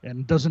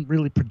and doesn't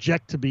really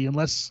project to be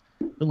unless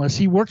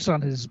he works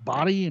on his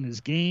body and his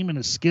game and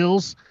his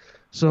skills.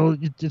 So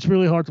it's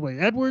really hard to play.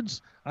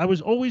 Edwards, I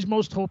was always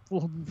most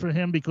hopeful for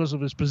him because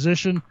of his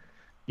position.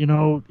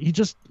 He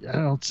just, I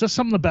don't know, it's just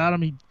something about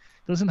him. He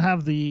doesn't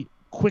have the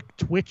quick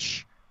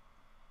twitch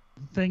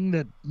thing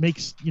that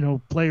makes,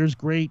 players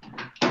great.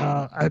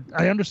 I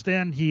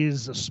understand he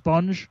is a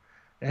sponge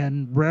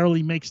and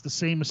rarely makes the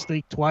same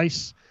mistake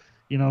twice.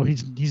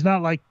 He's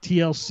not like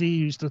TLC, who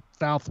used to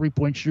foul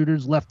 3-point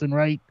shooters left and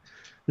right.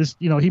 This,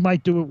 he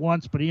might do it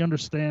once, but he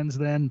understands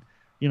then,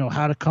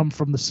 how to come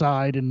from the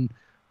side and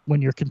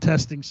when you're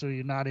contesting, so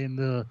you're not in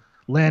the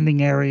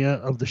landing area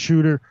of the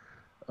shooter.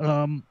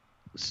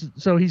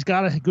 So he's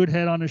got a good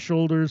head on his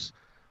shoulders,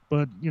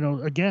 but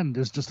again,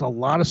 there's just a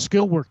lot of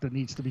skill work that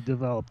needs to be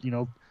developed.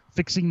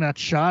 Fixing that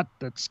shot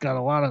it's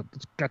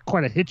got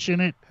quite a hitch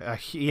in it.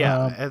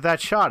 That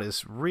shot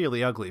is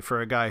really ugly for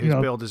a guy who's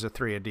billed as a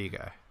 3-and-D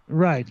guy.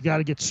 Right, you got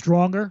to get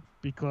stronger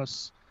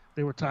because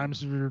there were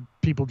times where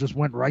people just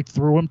went right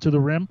through him to the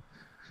rim.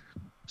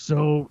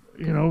 So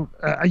you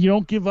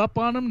don't give up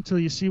on them until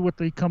you see what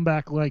they come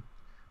back like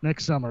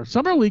next summer.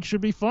 Summer league should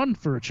be fun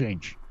for a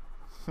change.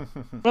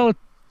 Well,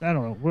 I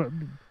don't know.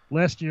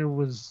 Last year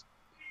was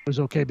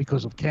okay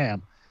because of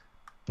Cam,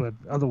 but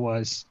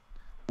otherwise,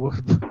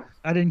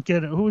 I didn't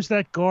get it. Who was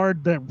that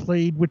guard that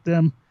played with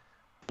them?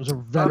 Was a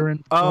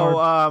veteran.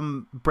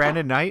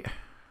 Brandon Knight.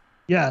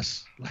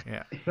 Yes.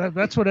 Yeah.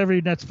 That's what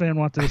every Nets fan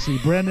wanted to see.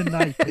 Brandon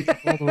Knight taking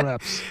all the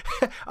reps.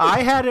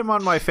 I had him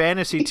on my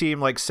fantasy team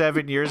like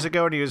 7 years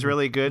ago, and he was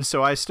really good.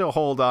 So I still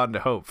hold on to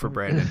hope for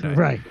Brandon Knight.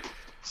 Right.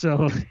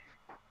 So.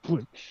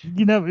 We'll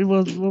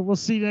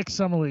see next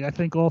summer league. I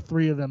think all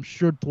three of them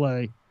should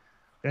play,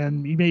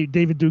 and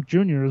David Duke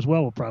Jr. as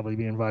well will probably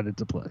be invited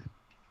to play.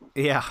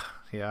 Yeah.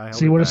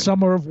 See what a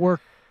summer of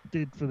work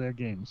did for their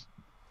games.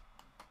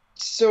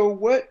 So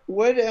what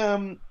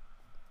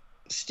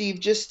Steve?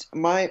 Just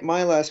my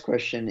last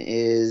question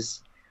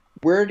is,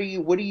 what do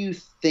you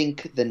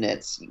think the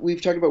Nets?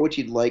 We've talked about what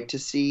you'd like to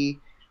see.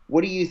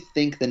 What do you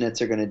think the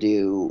Nets are going to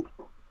do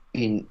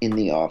in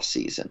the off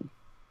season?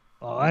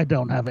 Oh, I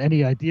don't have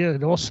any idea.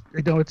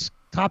 It's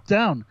top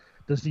down.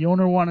 Does the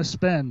owner want to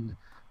spend?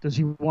 Does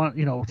he want?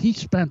 He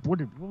spent what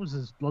was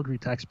his luxury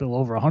tax bill,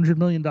 over $100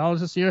 million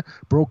this year?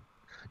 Broke.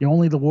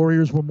 Only the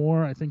Warriors were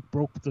more. I think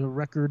broke the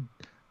record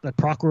that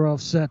Prokhorov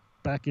set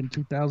back in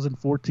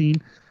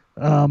 2014.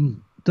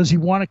 Does he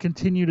want to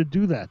continue to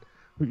do that?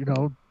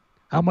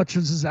 How much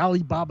has his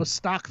Alibaba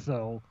stock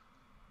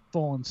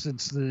fallen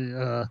since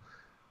the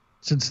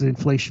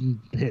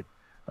inflation hit?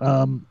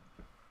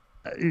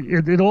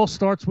 It all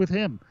starts with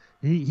him.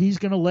 He's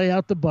going to lay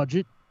out the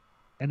budget,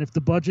 and if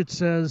the budget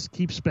says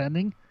keep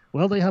spending,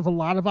 well, they have a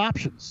lot of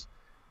options.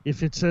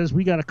 If it says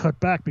we got to cut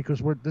back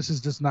because this is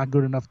just not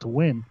good enough to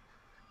win,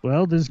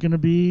 well, there's going to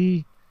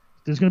be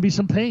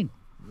some pain.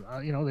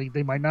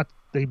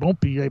 They won't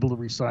be able to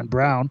re-sign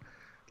Brown.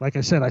 Like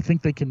I said, I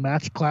think they can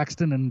match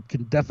Claxton and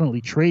can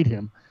definitely trade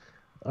him.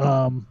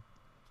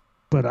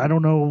 But I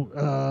don't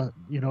know.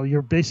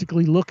 You're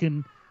basically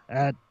looking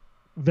at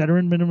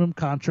veteran minimum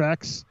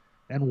contracts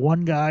and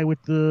one guy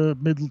with the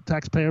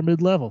taxpayer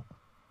mid-level.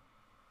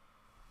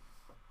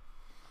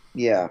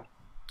 Yeah,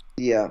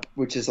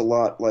 which is a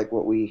lot like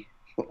what we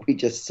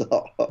just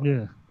saw.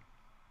 Yeah.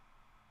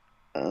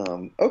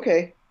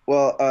 Okay.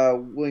 Well,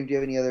 William, do you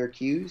have any other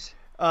cues?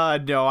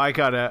 No, I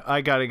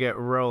gotta get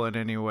rolling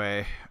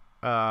anyway.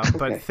 Okay.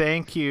 But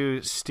thank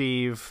you,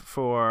 Steve,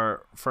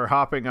 for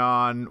hopping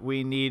on.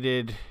 We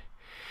needed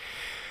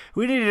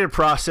to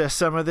process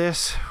some of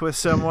this with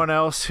someone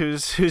else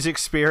who's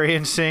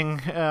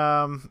experiencing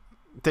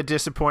the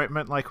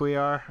disappointment like we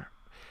are.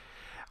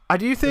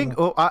 Do you think?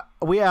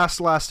 We asked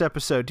last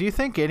episode. Do you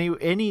think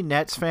any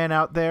Nets fan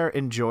out there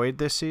enjoyed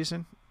this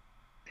season?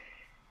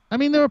 I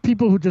mean, there are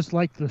people who just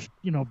like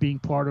being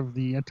part of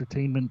the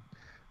entertainment.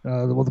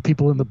 The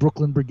people in the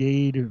Brooklyn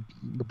Brigade or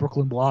the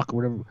Brooklyn Block or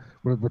whatever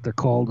what they're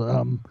called.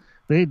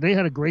 They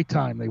had a great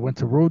time. They went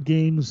to road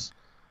games.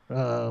 They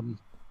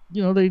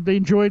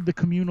enjoyed the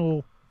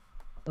communal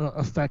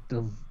effect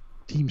of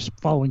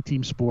following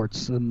team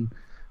sports and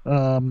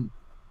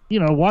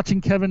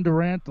watching Kevin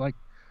Durant. Like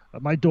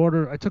I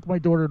took my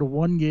daughter to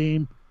one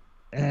game,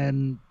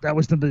 and that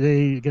was the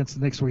day against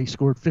the Knicks where he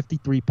scored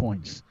 53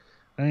 points.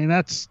 I mean,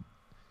 that's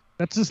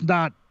just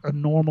not a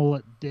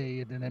normal day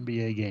in an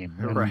NBA game.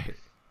 Right.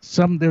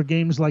 There are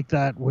games like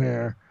that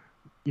where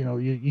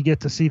you get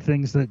to see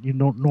things that you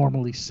don't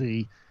normally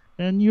see,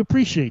 and you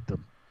appreciate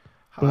them.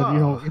 But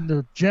in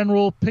the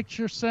general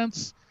picture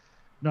sense,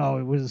 no,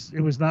 it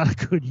was not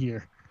a good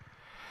year.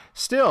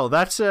 Still,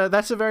 that's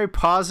a very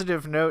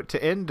positive note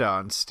to end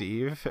on,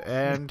 Steve,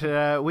 and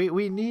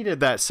we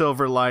needed that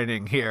silver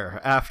lining here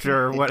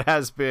after what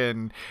has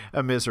been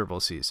a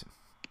miserable season.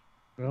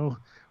 Well,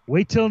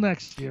 wait till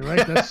next year,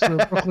 right? That's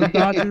the Brooklyn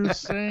Dodgers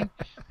saying.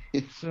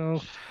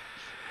 So.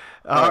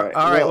 All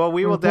right. Well,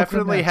 we will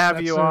definitely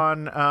have you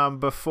on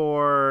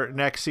before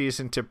next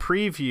season to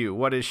preview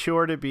what is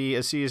sure to be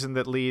a season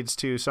that leads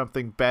to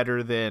something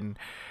better than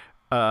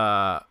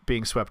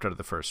being swept out of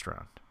the first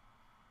round.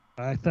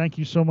 I thank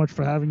you so much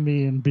for having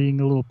me and being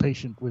a little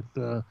patient with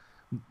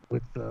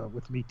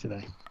me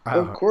today.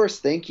 Of course.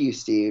 Thank you,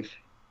 Steve.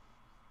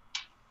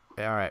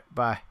 All right.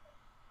 Bye.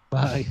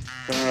 Bye.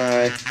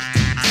 Bye.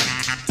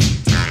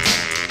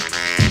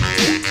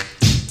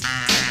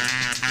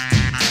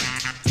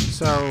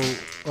 So,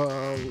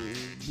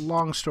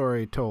 long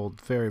story told,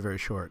 very, very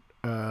short.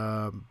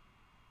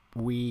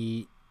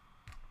 We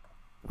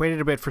waited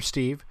a bit for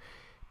Steve.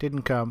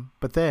 Didn't come.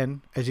 But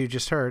then, as you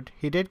just heard,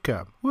 he did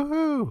come.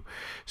 Woohoo!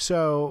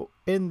 So,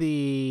 in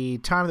the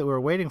time that we were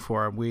waiting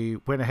for him, we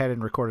went ahead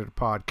and recorded a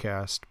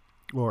podcast,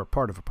 or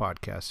part of a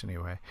podcast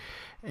anyway.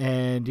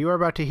 And you are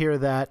about to hear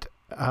that.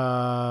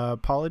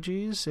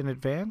 Apologies in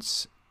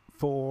advance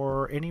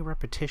for any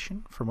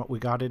repetition from what we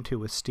got into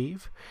with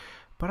Steve.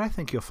 But I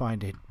think you'll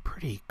find it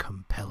pretty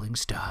compelling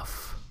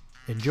stuff.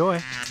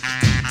 Enjoy.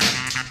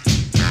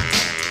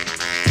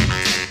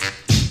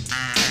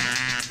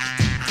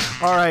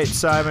 All right,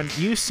 Simon,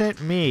 you sent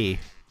me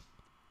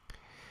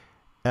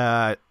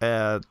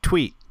a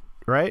tweet,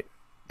 right?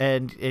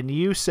 And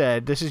you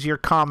said, this is your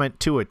comment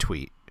to a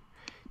tweet.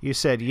 You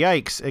said,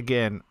 yikes,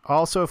 again.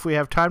 Also, if we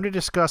have time to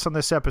discuss on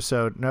this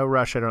episode, no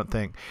rush, I don't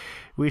think,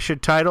 we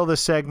should title the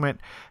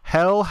segment,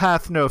 Hell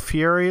Hath No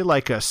Fury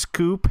Like a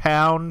Scoop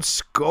Hound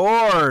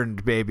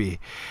Scorned, baby.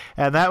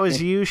 And that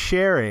was you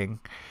sharing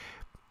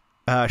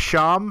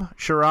Sham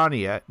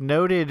Charania,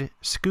 noted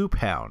Scoop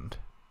Hound.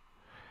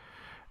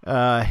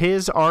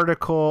 His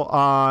article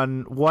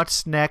on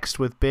what's next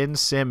with Ben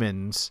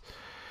Simmons.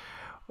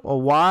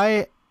 Well,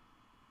 why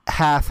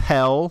hath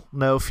hell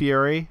no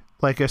fury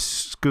like a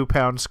scoop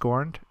hound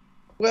scorned?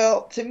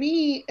 Well, to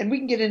me, and we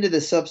can get into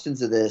the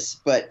substance of this,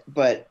 but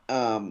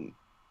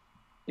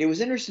it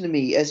was interesting to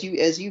me as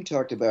you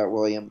talked about,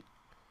 William.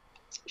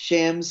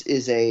 Shams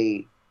is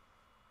a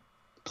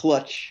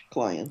Clutch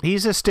client.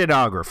 He's a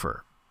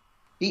stenographer.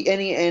 And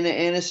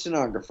a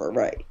stenographer,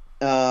 right?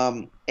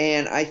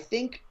 And I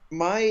think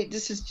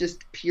this is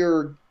just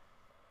pure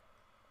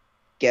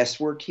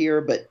guesswork here,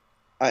 but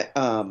as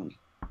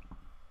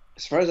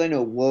far as I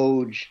know,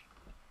 Woj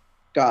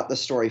got the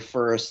story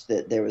first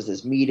that there was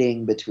this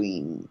meeting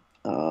between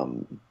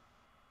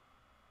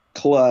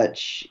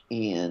Clutch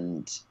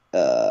and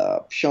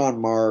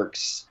Sean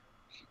Marks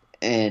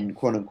and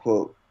quote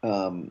unquote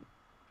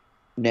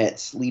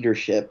Nets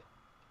leadership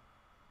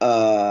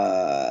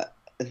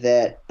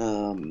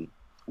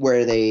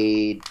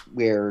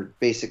where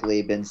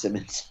basically Ben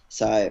Simmons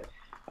said,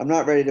 I'm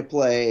not ready to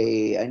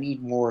play. I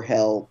need more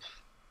help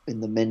in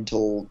the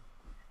mental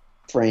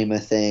frame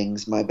of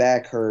things. My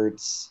back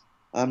hurts.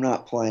 I'm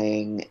not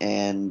playing,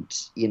 and,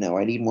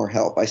 I need more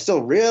help. I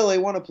still really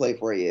want to play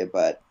for you,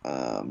 but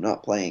I'm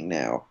not playing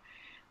now.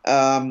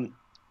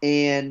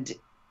 And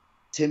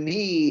to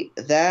me,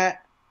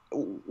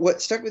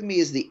 what stuck with me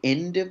is the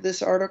end of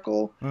this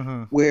article,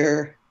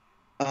 where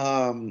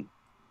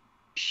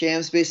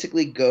Shams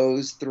basically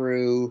goes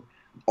through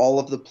all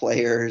of the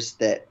players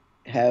that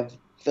have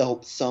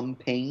felt some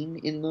pain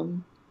in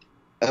them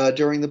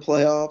during the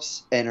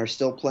playoffs and are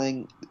still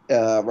playing.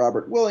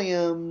 Robert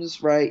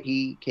Williams, right?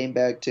 He came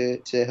back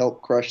to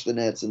help crush the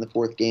Nets in the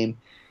fourth game.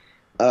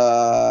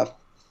 Third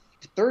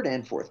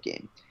and fourth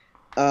game.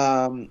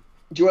 Joel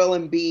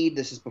Embiid,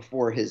 this is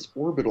before his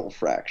orbital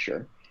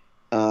fracture.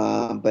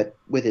 But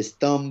with his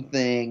thumb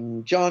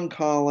thing, John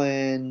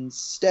Collins,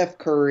 Steph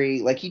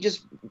Curry, he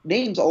just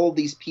names all of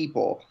these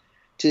people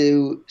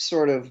to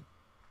sort of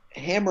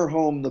hammer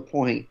home the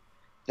point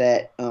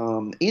that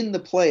in the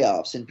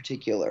playoffs in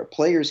particular,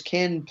 players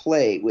can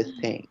play with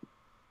pain,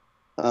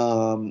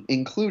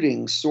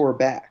 including sore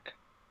back,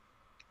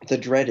 the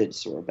dreaded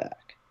sore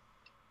back.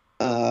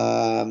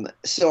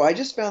 So I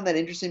just found that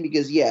interesting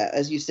because,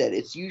 as you said,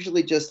 it's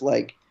usually just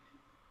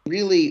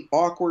really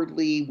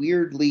awkwardly,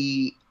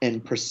 weirdly,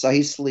 and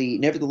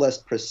nevertheless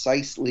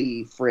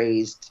precisely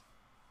phrased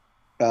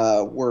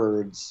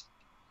words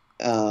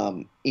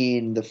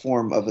in the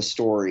form of a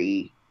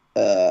story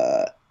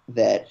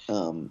that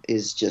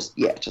is just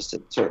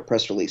a sort of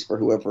press release for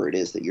whoever it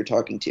is that you're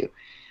talking to.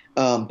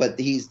 But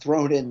he's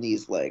thrown in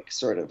these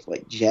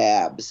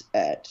jabs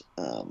at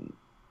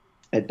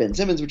Ben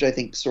Simmons, which I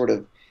think sort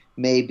of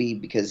may be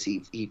because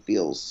he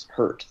feels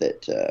hurt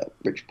that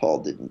Rich Paul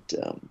didn't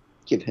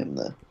give him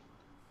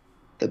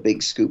the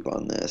big scoop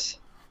on this.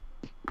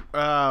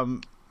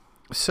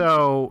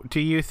 So do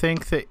you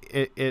think that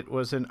it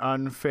was an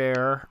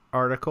unfair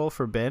article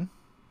for Ben?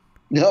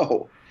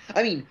 No.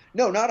 I mean,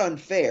 no, not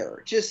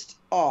unfair, just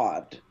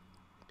odd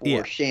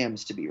for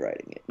Shams to be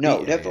writing it.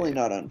 No, definitely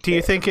not unfair. Do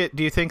you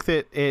think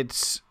that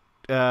it's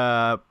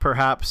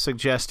perhaps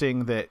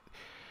suggesting that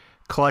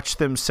Clutch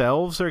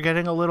themselves are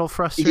getting a little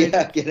frustrated?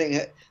 Yeah, getting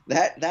it.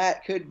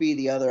 That could be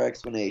the other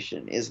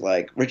explanation. Is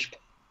Rich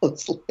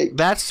Paul's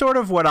That's sort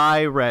of what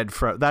I read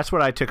from. That's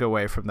what I took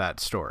away from that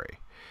story.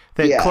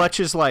 That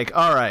Clutch is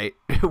all right,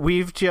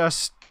 we've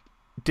just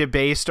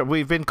debased.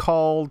 We've been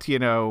called,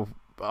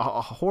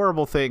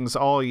 horrible things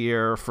all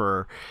year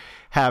for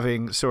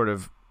having sort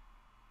of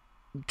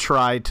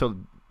tried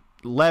to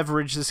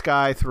leverage this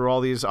guy through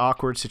all these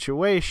awkward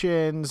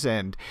situations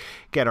and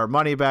get our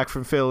money back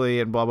from Philly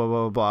and blah, blah,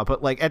 blah, blah.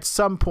 But at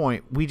some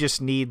point we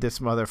just need this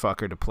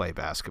motherfucker to play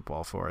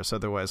basketball for us.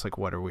 Otherwise,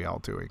 what are we all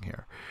doing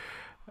here?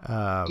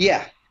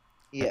 Yeah.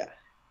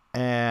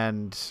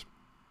 and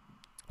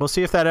we'll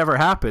see if that ever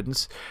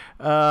happens.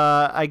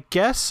 I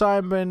guess,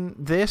 Simon,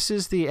 this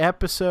is the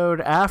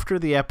episode after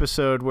the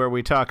episode where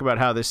we talk about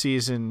how the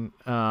season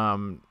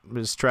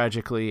was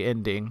tragically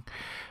ending.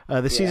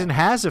 The season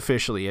has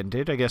officially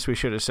ended, I guess we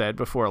should have said,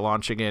 before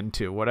launching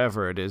into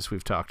whatever it is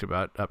we've talked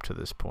about up to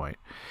this point.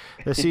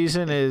 The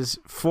season is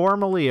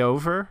formally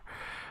over.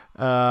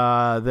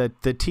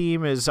 The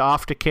team is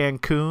off to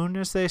Cancun,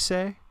 as they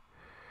say.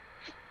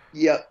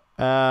 Yep.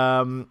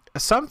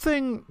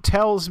 Something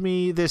tells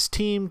me this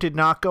team did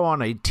not go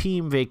on a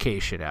team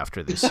vacation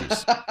after this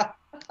season.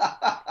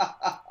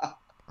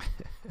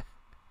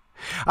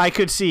 I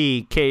could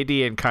see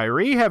KD and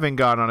Kyrie having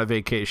gone on a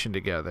vacation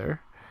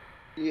together.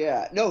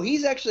 Yeah, no,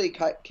 he's actually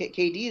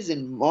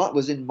KD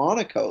was in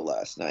Monaco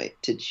last night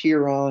to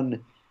cheer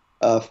on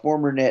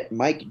former net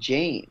Mike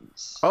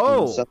James.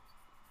 Oh,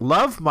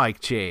 love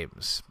Mike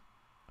James.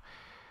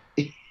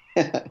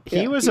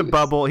 He was a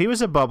bubble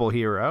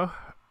hero.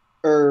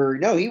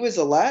 No, he was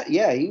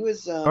he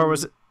was. Or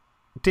was it?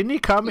 Didn't he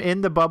come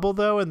in the bubble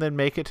though, and then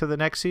make it to the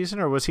next season,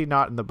 or was he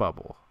not in the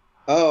bubble?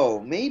 Oh,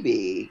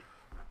 maybe.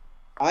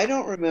 I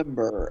don't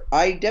remember.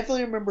 I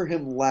definitely remember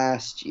him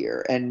last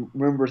year, and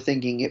remember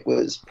thinking it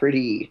was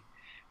pretty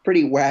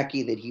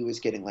wacky that he was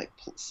getting like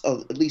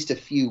at least a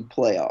few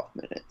playoff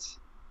minutes.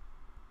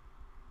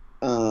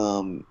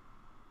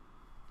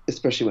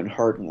 Especially when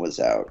Harden was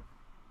out.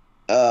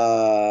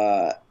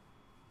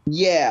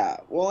 Yeah.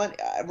 Well,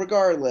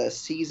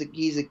 regardless, he's a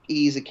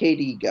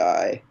KD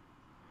guy.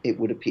 It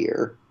would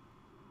appear.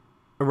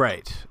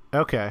 Right.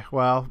 Okay.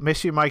 Well,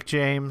 miss you, Mike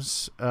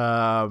James.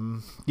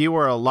 You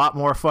were a lot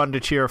more fun to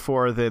cheer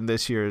for than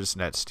this year's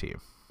Nets team.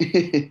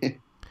 We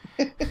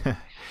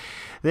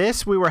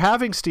were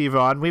having Steve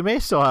on. We may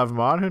still have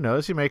him on. Who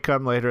knows? He may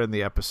come later in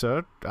the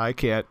episode. I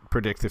can't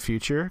predict the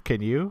future.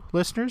 Can you,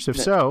 listeners? If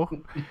so,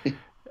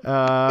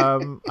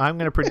 I'm going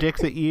to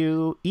predict that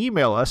you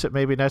email us at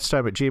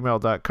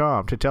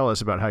maybynetstime@gmail.com to tell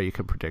us about how you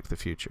can predict the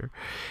future.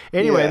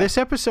 Anyway, This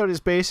episode is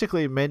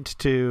basically meant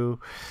to...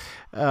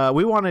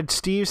 we wanted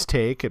Steve's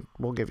take, and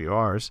we'll give you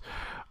ours,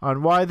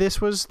 on why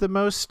this was the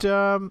most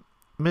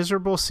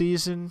miserable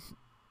season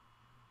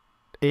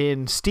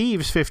in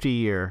Steve's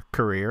 50-year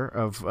career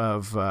of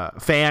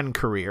fan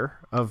career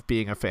of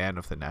being a fan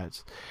of the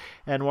Nets,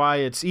 and why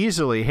it's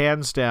easily,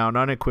 hands down,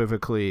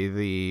 unequivocally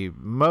the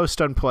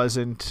most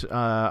unpleasant,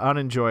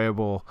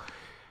 unenjoyable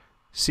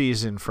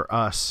season for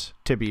us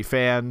to be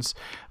fans.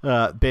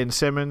 Ben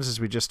Simmons, as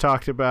we just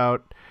talked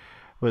about,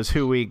 was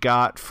who we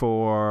got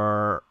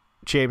for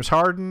James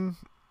Harden,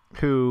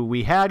 who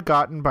we had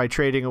gotten by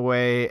trading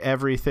away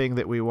everything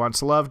that we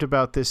once loved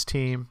about this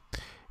team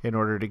in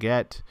order to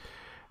get.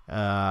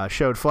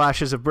 Showed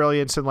flashes of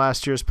brilliance in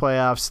last year's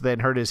playoffs,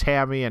 then hurt his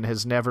hammy and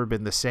has never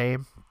been the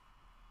same.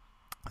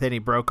 Then he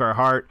broke our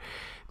heart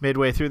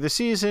midway through the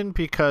season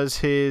because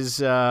his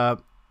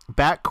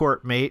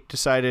backcourt mate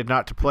decided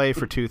not to play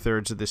for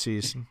 2/3 of the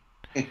season.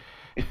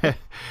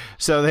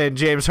 So then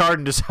James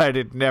Harden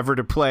decided never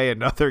to play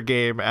another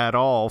game at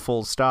all,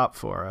 full stop,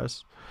 for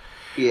us.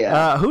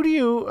 Yeah.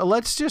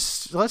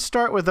 Let's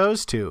start with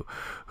those two.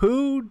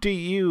 Who do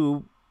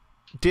you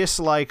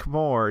dislike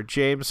more,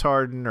 James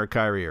Harden or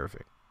Kyrie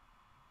Irving?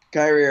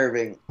 Kyrie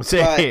Irving.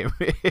 Same,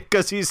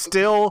 because he's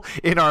still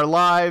in our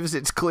lives.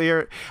 It's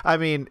clear. I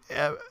mean,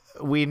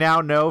 we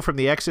now know from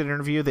the exit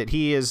interview that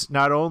he is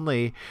not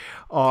only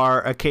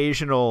our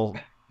occasional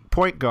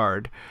point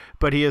guard,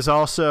 but he is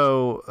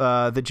also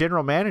the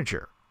general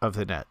manager of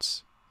the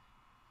Nets.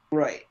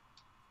 Right.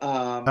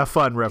 A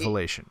fun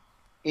revelation.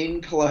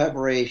 In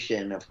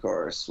collaboration, of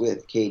course,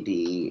 with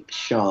KD,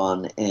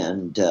 Sean,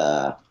 and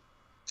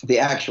the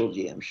actual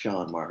GM,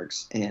 Sean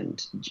Marks,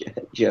 and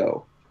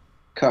Joe,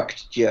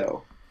 cucked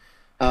Joe.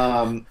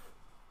 And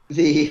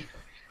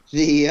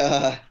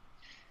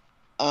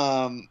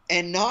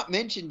not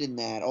mentioned in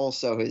that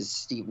also is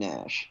Steve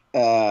Nash,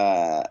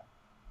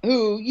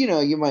 who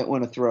you might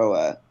want to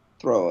throw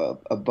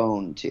a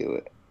bone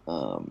to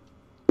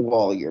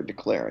while you're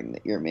declaring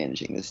that you're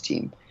managing this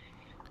team.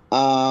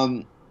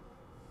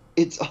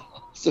 It's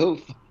also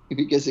funny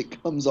because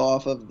it comes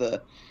off of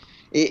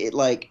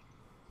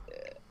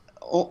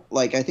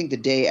I think the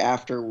day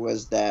after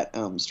was that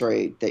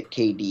story that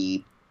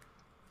KD,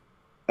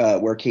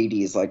 where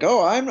KD is like,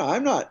 oh, I'm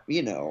not,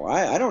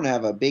 I don't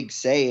have a big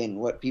say in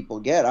what people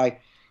get.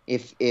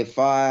 If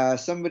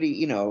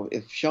somebody,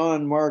 if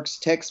Sean Marks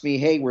texts me,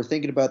 hey, we're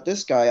thinking about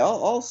this guy,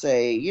 I'll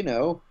say,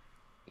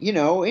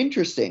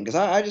 interesting, because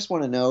I just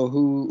want to know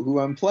who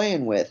I'm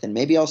playing with, and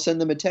maybe I'll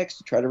send them a text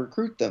to try to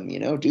recruit them,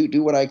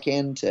 do what I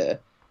can to,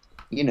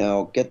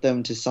 get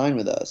them to sign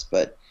with us.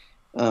 But,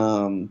 I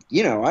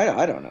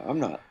don't know. I'm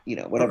not,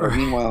 whatever.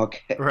 Meanwhile,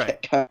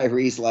 right.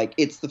 Kyrie's like,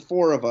 it's the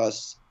four of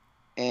us,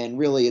 and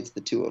really it's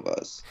the two of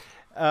us.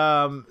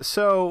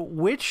 So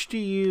which do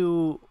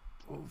you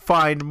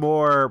find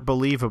more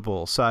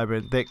believable,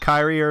 Simon? That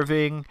Kyrie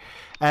Irving,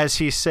 as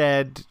he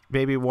said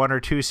maybe 1 or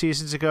 2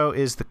 seasons ago,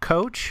 is the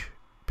coach,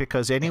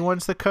 because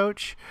anyone's the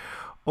coach,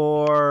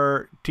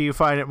 or do you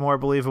find it more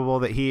believable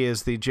that he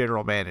is the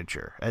general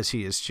manager, as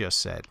he has just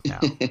said now?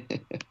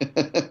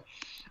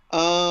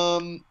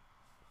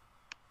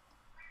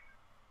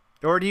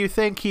 Or do you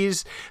think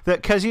he's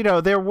that? Because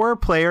there were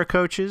player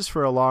coaches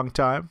for a long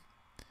time.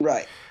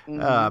 Right.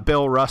 Mm-hmm.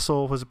 Bill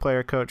Russell was a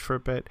player coach for a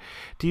bit.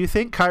 Do you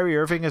think Kyrie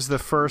Irving is the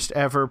first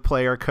ever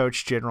player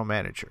coach general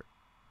manager?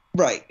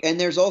 Right. And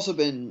there's also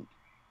been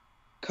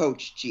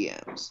coach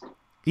GMs.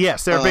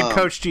 Yes, there have been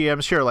coach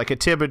GMs, sure, like a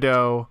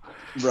Thibodeau,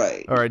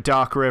 right, or a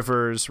Doc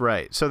Rivers,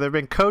 right. So there have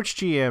been coach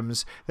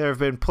GMs. There have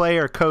been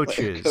player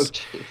coaches.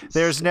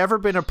 There's never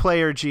been a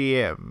player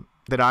GM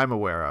that I'm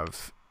aware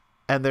of,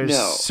 and there's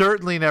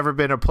certainly never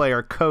been a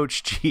player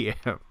coach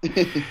GM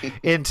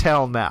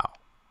until now.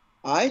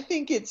 I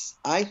think it's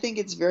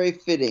very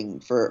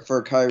fitting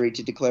for Kyrie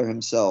to declare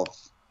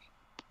himself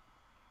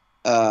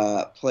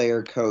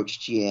player coach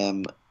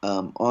GM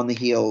on the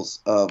heels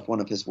of one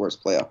of his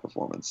worst playoff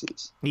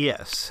performances.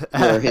 Yes.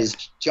 Where his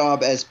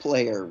job as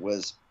player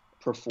was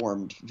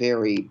performed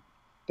very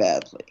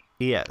badly.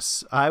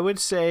 Yes. I would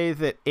say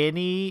that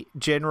any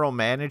general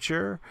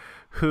manager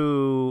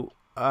who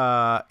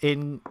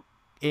in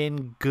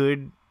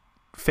good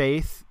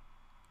faith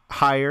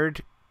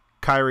hired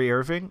Kyrie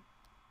Irving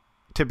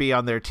to be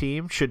on their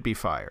team should be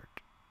fired.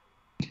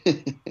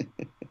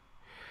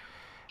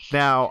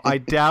 Now, I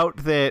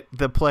doubt that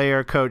the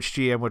player coach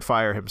GM would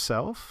fire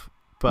himself,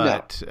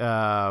 but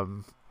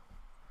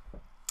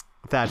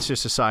that's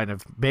just a sign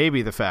of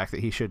maybe the fact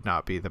that he should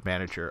not be the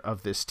manager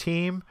of this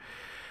team.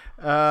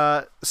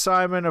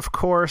 Simon, of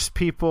course,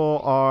 people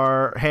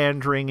are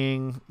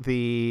hand-wringing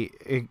the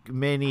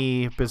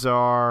many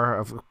bizarre,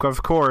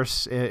 of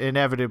course,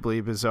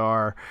 inevitably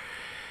bizarre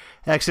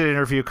exit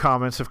interview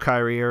comments of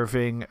Kyrie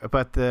Irving,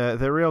 but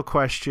the real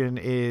question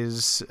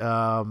is,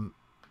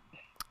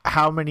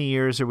 how many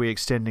years are we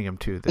extending him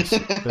to this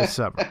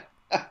summer?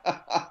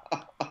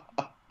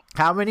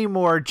 How many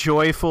more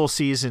joyful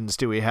seasons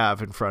do we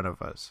have in front of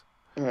us?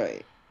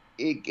 Right.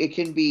 It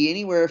can be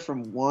anywhere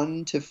from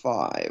 1 to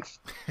 5.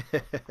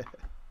 But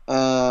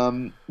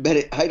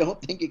I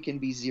don't think it can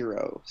be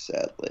 0,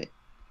 sadly.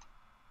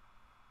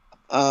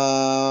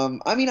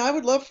 I mean, I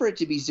would love for it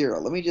to be 0.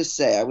 Let me just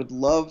say, I would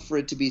love for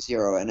it to be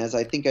 0. And as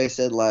I think I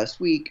said last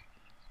week,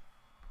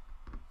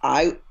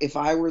 if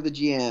I were the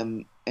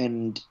GM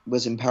and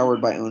was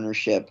empowered by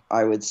ownership,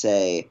 I would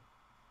say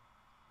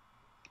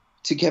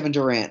to Kevin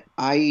Durant,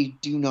 I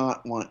do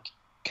not want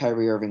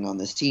Kyrie Irving on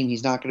this team.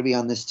 He's not going to be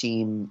on this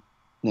team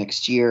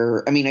next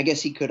year. I mean, I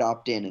guess he could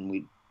opt in and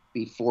we'd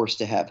be forced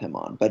to have him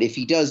on. But if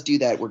he does do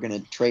that, we're going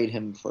to trade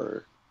him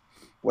for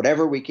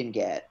whatever we can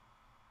get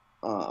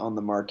on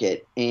the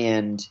market.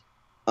 And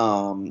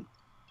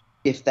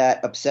if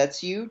that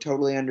upsets you,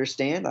 totally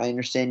understand. I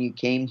understand you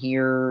came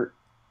here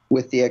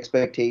with the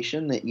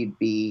expectation that you'd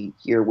be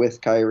here with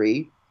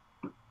Kyrie.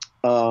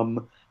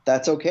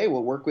 That's okay.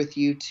 We'll work with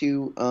you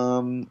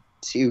to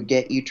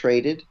get you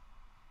traded,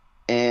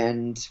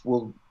 and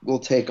we'll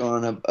take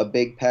on a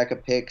big pack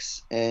of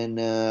picks and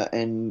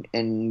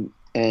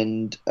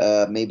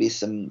maybe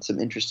some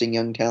interesting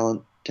young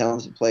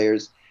talented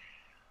players.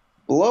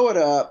 Blow it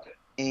up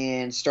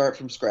and start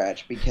from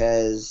scratch,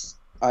 because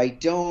and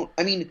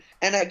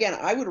again,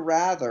 I would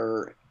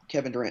rather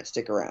Kevin Durant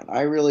stick around.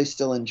 I really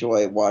still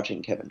enjoy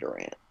watching Kevin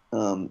Durant.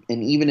 And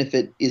even if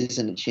it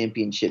isn't a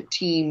championship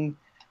team,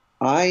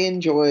 I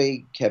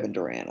enjoy Kevin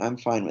Durant. I'm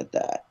fine with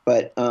that.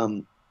 But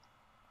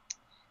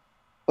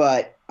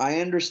I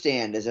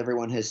understand, as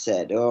everyone has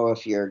said,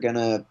 if you're going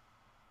to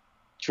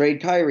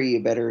trade Kyrie, you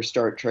better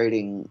start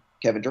trading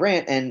Kevin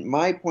Durant. And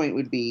my point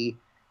would be,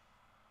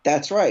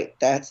 that's right.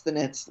 That's the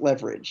Nets'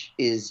 leverage,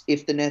 is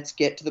if the Nets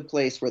get to the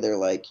place where they're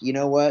like, you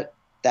know what,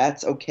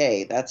 that's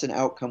okay. That's an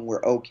outcome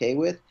we're okay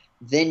with.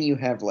 Then you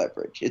have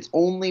leverage. It's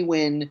only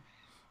when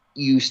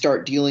you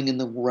start dealing in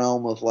the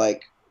realm of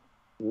like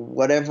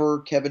whatever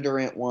Kevin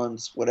Durant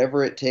wants,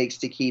 whatever it takes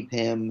to keep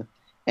him,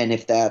 and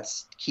if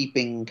that's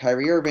keeping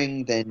Kyrie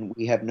Irving, then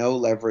we have no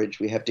leverage.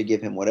 We have to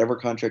give him whatever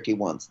contract he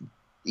wants.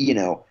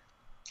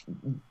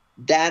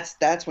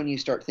 That's when you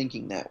start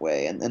thinking that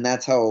way, and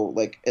that's how,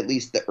 like, at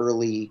least the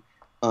early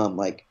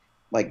like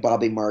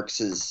Bobby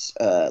Marks's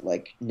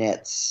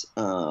Nets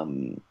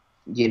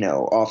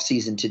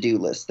off-season to-do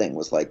list thing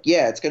was like,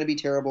 yeah, it's going to be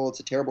terrible. It's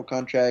a terrible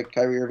contract.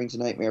 Kyrie Irving's a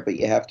nightmare, but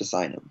you have to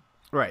sign him.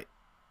 Right.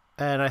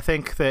 And I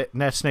think that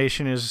Nets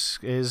Nation is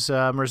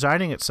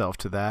resigning itself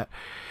to that.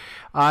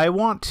 I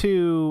want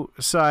to,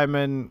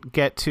 Simon,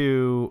 get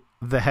to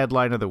the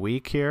headline of the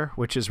week here,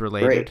 which is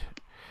related.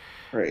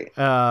 Great.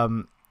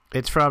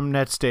 It's from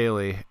Nets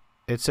Daily.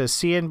 It says,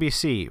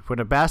 CNBC, when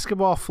a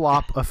basketball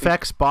flop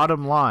affects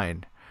bottom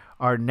line,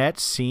 are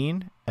Nets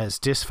seen as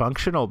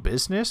dysfunctional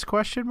business? ?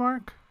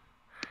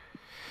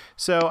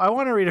 So I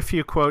want to read a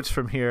few quotes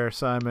from here,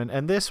 Simon,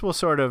 and this will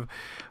sort of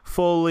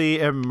fully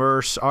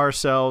immerse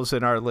ourselves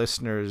and our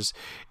listeners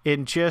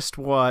in just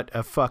what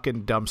a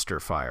fucking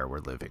dumpster fire we're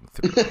living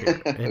through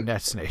here in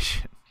Nets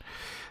Nation.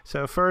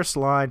 So first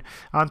line,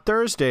 on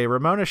Thursday,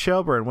 Ramona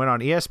Shelburne went on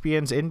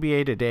ESPN's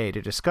NBA Today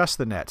to discuss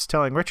the Nets,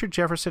 telling Richard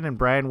Jefferson and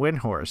Brian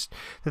Windhorst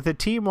that the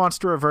team wants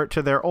to revert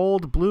to their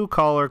old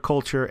blue-collar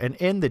culture and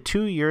end the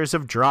 2 years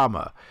of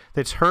drama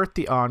that's hurt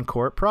the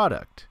on-court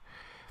product.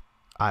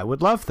 I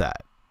would love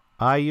that.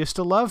 I used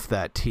to love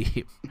that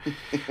team.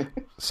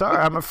 Sorry,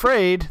 I'm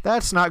afraid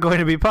that's not going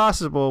to be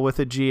possible with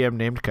a GM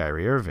named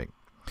Kyrie Irving.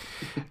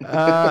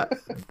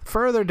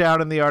 Further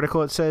down in the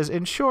article, it says,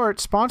 in short,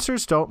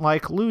 sponsors don't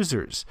like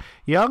losers.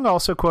 Young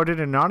also quoted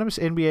an anonymous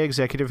NBA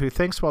executive who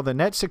thinks while the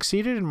Nets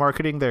succeeded in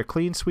marketing their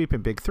clean sweep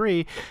in Big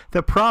Three,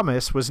 the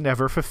promise was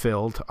never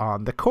fulfilled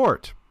on the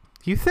court.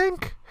 You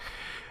think?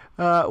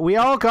 We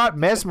all got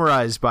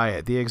mesmerized by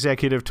it, the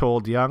executive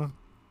told Young.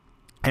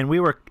 And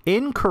we were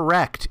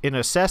incorrect in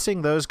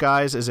assessing those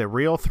guys as a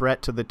real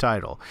threat to the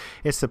title.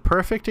 It's the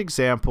perfect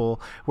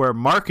example where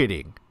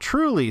marketing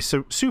truly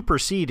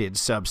superseded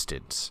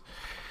substance.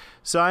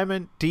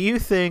 Simon, do you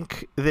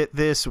think that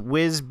this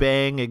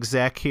whiz-bang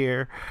exec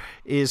here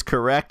is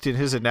correct in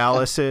his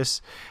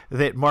analysis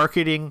that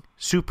marketing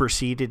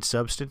superseded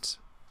substance?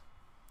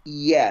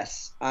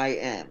 Yes, I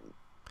am.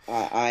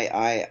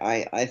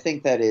 I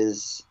think that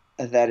is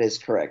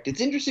correct.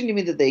 It's interesting to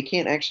me that they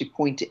can't actually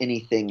point to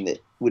anything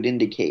that would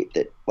indicate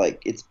that,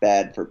 like, it's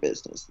bad for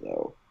business,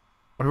 though.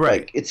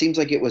 Right. Like, it seems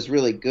like it was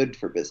really good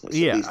for business.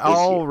 Yeah, at least this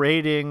all year.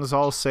 ratings,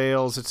 all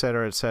sales, et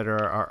cetera,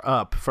 are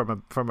up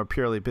from a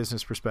purely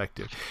business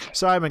perspective.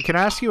 Simon, can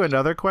I ask you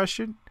another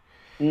question?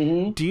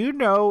 Mm-hmm. Do you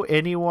know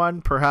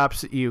anyone,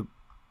 perhaps that you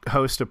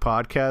host a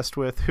podcast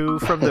with, who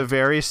from the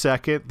very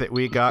second that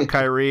we got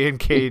Kyrie and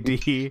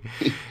KD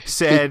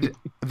said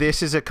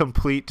this is a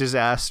complete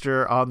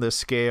disaster on the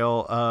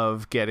scale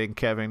of getting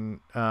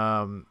Kevin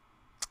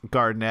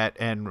Garnett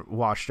and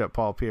washed up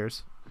Paul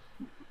Pierce?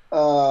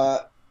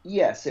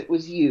 Yes, it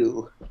was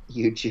you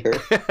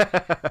jerk.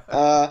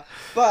 But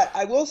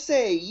I will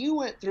say you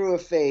went through a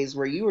phase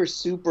where you were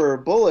super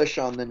bullish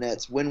on the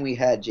Nets when we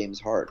had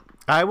James Harden.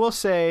 I will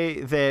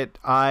say that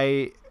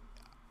I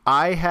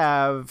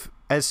have,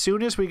 as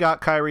soon as we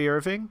got Kyrie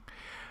Irving,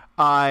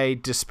 I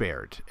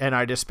despaired. And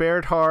I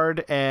despaired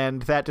hard,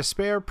 and that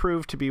despair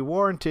proved to be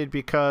warranted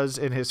because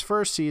in his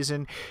first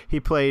season, he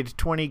played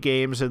 20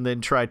 games and then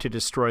tried to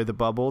destroy the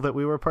bubble that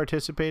we were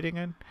participating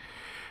in.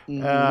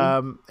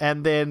 Mm-hmm.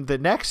 And then the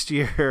next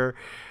year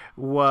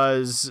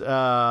was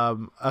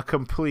a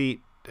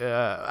complete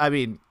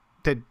the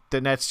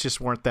Nets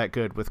just weren't that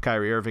good with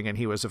Kyrie Irving, and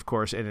he was, of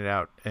course, in and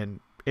out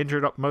and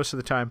injured most of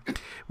the time.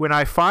 When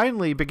I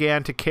finally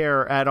began to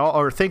care at all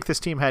or think this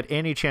team had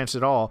any chance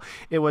at all,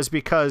 it was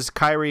because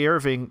Kyrie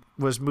Irving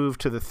was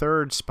moved to the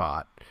third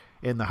spot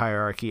in the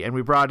hierarchy, and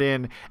we brought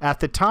in, at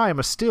the time,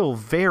 a still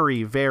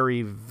very,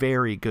 very,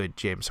 very good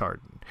James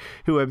Harden,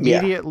 who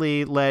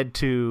immediately led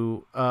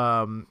to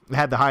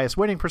had the highest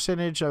winning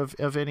percentage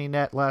of any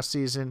net last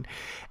season,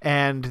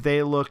 and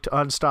they looked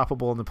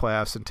unstoppable in the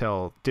playoffs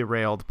until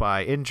derailed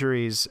by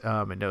injuries,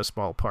 in no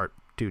small part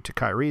due to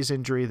Kyrie's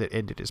injury that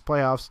ended his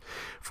playoffs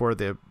for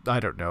the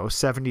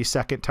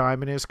 72nd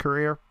time in his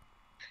career.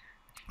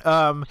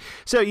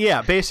 So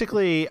yeah,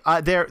 basically,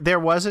 there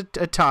was a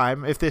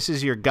time, if this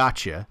is your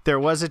gotcha, there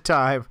was a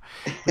time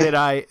that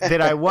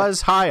I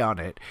was high on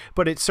it,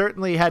 but it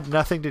certainly had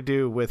nothing to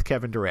do with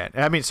Kevin Durant.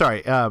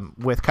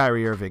 With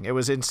Kyrie Irving. It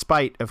was in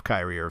spite of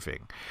Kyrie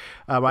Irving.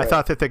 Right. I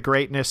thought that the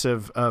greatness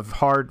of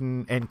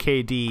Harden and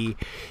KD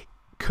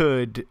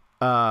could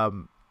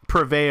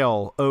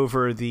prevail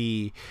over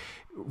the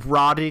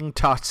rotting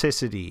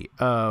toxicity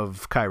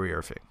of Kyrie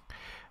Irving.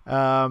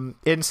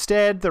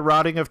 Instead, the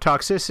rotting of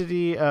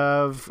toxicity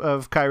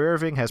of Kyrie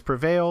Irving has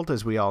prevailed,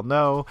 as we all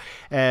know,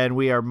 and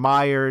we are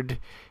mired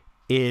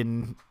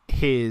in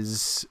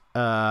his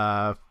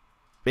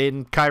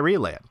in Kyrie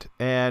land.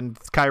 And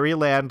Kyrie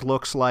land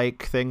looks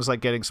like things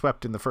like getting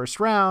swept in the first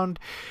round,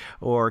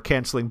 or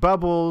canceling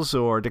bubbles,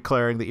 or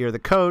declaring that you're the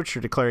coach, or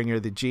declaring you're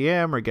the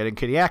GM, or getting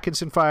Kenny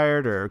Atkinson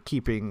fired, or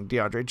keeping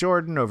DeAndre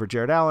Jordan over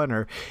Jared Allen,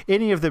 or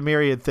any of the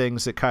myriad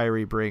things that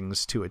Kyrie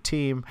brings to a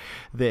team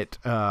that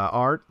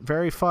aren't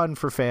very fun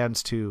for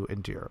fans to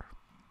endure.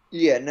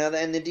 Yeah, no,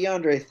 and the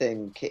DeAndre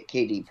thing,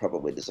 KD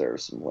probably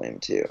deserves some blame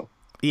too.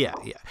 Yeah.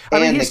 I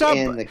mean, he's not,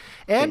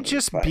 and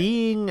just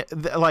being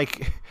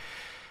like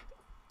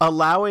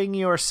allowing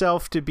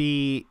yourself to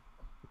be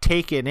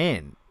taken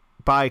in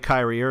by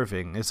Kyrie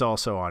Irving is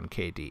also on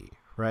KD,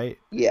 right?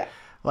 Yeah.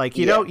 Like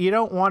you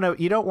don't want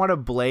to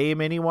blame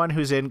anyone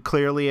who's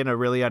clearly in a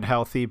really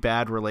unhealthy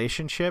bad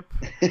relationship.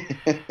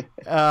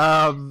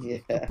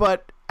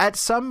 But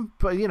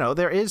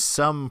there is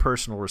some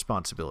personal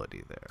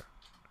responsibility there.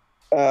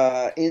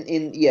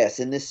 In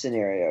this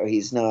scenario,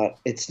 it's not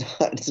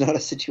a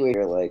situation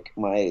where, like,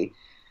 my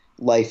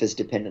life is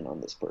dependent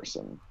on this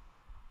person.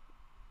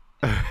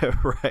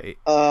 Right.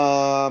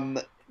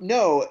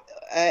 No,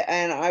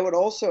 and I would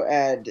also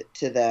add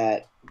to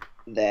that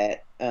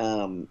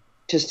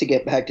just to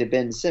get back to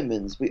Ben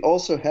Simmons, we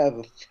also have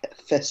a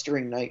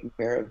festering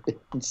nightmare of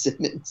Ben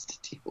Simmons to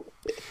deal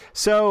with.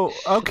 So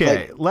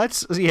okay,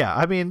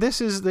 I mean,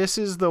 this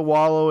is the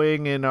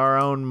wallowing in our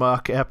own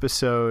muck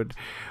episode.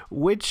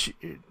 Which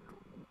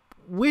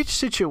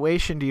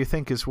situation do you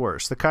think is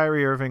worse, the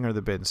Kyrie Irving or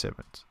the Ben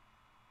Simmons?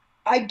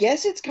 I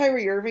guess it's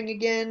Kyrie Irving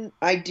again.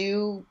 I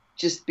do,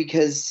 just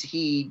because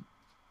he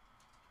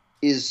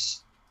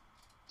is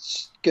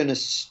going to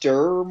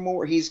stir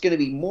more. He's going to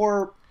be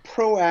more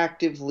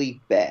proactively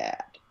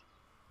bad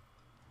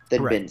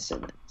than Ben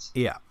Simmons.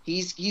 Yeah.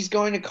 He's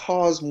going to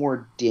cause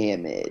more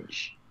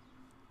damage.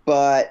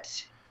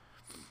 But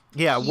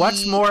yeah,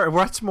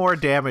 what's more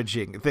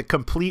damaging? The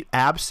complete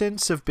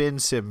absence of Ben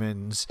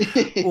Simmons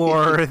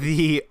or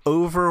the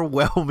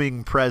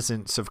overwhelming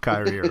presence of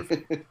Kyrie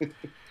Irving?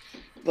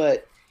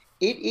 But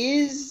it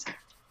is,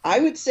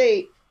 I would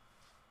say,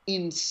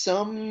 in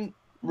some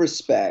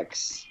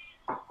respects,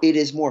 it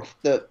is more,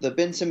 the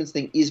Ben Simmons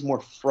thing is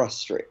more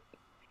frustrating,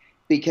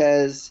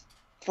 because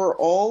for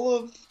all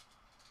of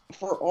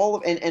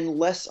and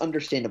less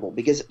understandable,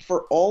 because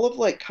for all of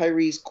like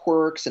Kyrie's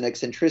quirks and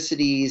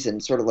eccentricities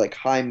and sort of like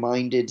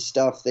high-minded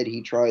stuff that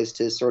he tries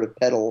to sort of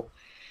peddle,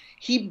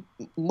 he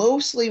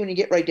mostly, when you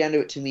get right down to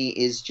it, to me,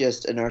 is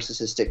just a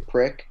narcissistic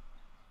prick,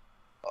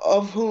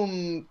 of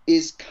whom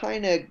is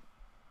kind of,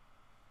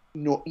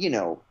 you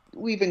know,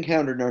 we've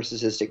encountered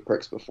narcissistic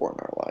pricks before in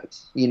our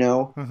lives, you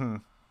know? Mm-hmm.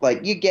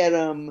 Like, you get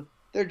them,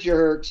 they're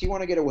jerks, you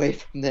want to get away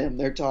from them,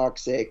 they're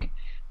toxic,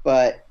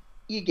 but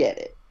you get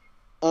it.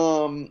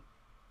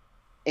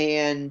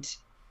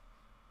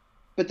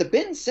 But the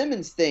Ben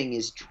Simmons thing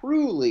is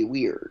truly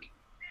weird.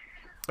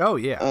 Oh,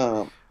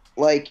 yeah.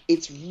 Like,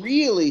 it's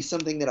really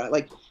something that I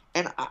like,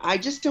 and I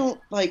just don't,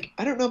 like,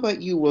 I don't know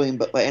about you, William,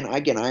 but, and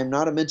again, I am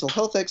not a mental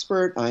health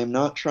expert. I am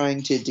not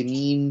trying to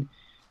demean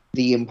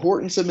the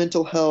importance of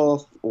mental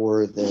health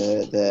or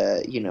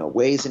the you know,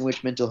 ways in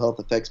which mental health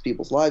affects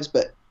people's lives,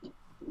 but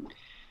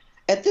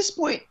at this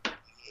point,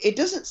 it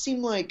doesn't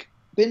seem like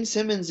Ben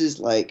Simmons is,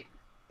 like,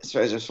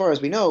 as far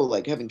as we know,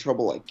 like, having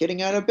trouble, like,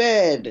 getting out of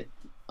bed,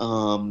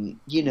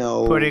 you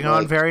know, putting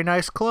on very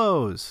nice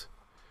clothes.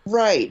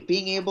 Right,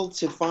 being able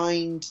to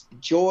find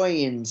joy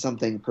in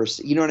something,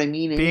 you know what I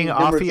mean? Being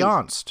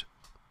affianced.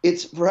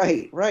 It's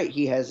right.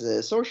 He has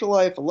a social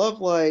life, a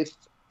love life.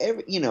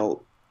 You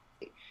know,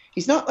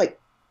 he's not like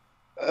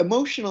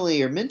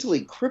emotionally or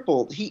mentally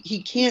crippled.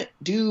 He can't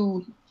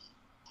do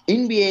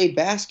NBA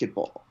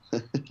basketball,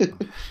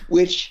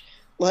 which,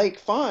 like,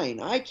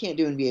 fine, I can't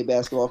do NBA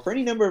basketball for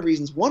any number of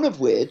reasons. One of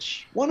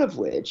which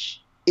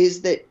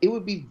is that it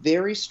would be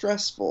very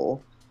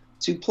stressful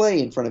to play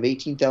in front of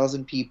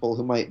 18,000 people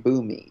who might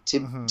boo me,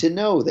 to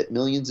know that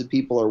millions of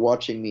people are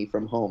watching me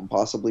from home,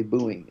 possibly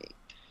booing me.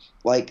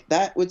 Like,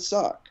 that would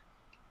suck.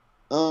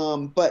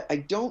 But I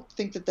don't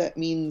think that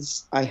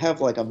means I have,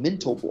 like, a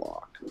mental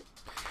block.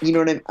 You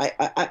know what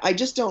I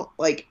just don't,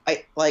 like,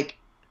 like,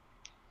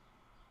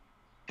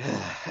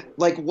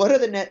 what are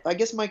the Nets, I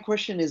guess my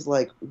question is,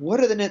 like, what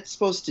are the Nets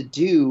supposed to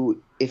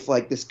do if,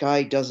 like, this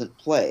guy doesn't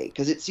play?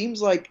 Because it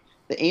seems like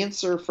the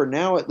answer, for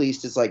now at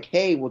least, is like,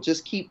 hey, we'll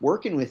just keep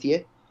working with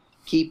you.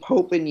 Keep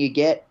hoping you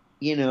get,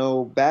 you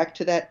know, back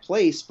to that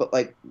place. But,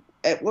 like,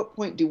 at what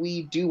point do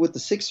we do what the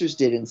Sixers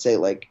did and say,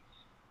 like,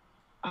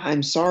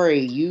 I'm sorry,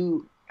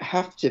 you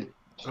have to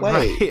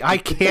play. Right. I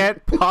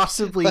can't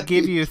possibly like,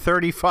 give you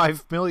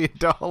 $35 million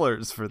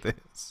for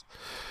this.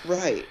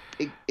 Right.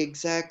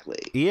 Exactly.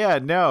 Yeah,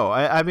 no.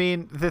 I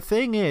mean, the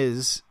thing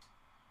is,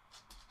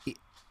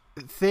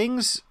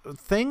 things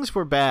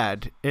were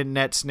bad in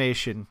Nets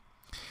Nation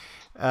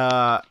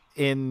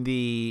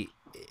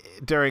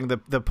during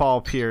the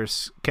Paul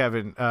Pierce,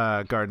 Kevin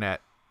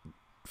Garnett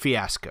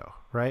fiasco,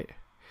 right?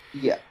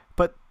 Yeah.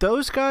 But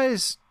those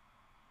guys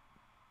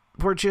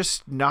were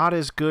just not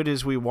as good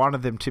as we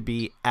wanted them to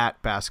be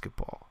at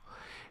basketball.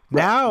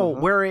 Right. Now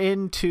we're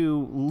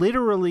into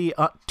literally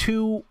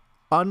two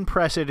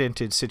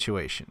unprecedented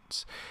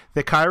situations.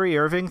 The Kyrie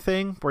Irving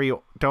thing, where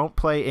you don't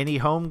play any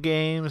home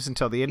games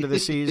until the end of the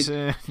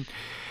season,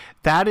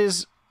 that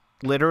is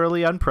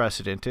literally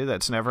unprecedented.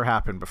 That's never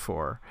happened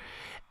before.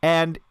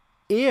 And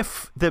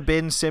if the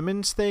Ben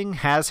Simmons thing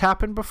has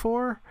happened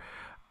before,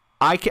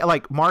 I can,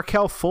 like,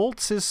 Markelle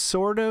Fultz is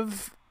sort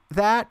of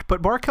that,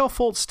 but Markelle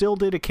Fultz still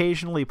did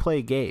occasionally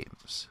play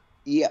games.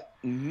 Yeah.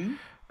 Mm-hmm.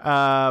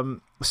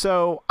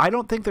 So I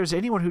don't think there's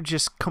anyone who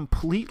just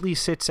completely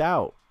sits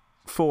out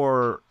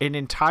for an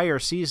entire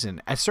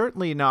season, and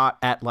certainly not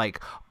at,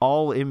 like,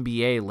 all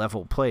NBA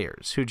level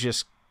players who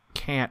just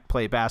can't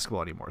play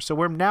basketball anymore. So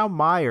we're now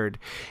mired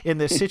in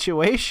this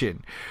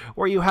situation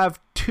where you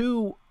have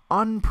two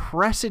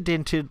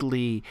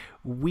unprecedentedly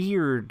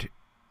weird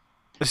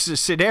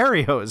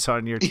scenarios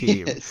on your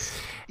team.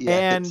 Yes.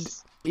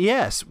 And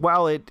yes,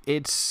 while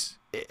it's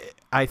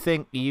I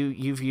think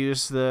you've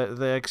used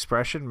the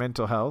expression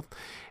mental health,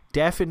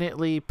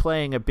 definitely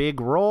playing a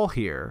big role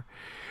here,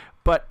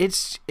 but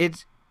it's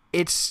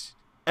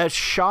a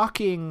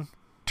shocking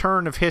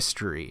turn of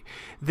history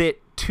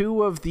that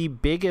two of the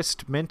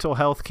biggest mental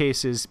health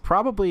cases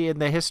probably in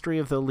the history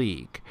of the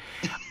league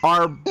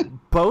are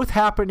both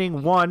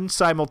happening, one,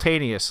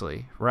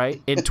 simultaneously,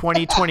 right, in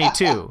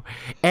 2022,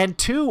 and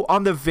two,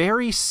 on the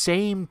very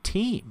same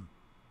team.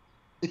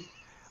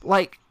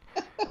 Like,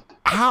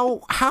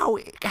 how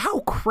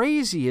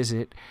crazy is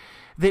it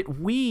that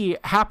we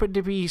happen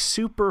to be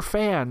super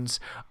fans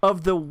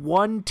of the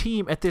one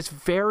team at this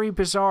very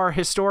bizarre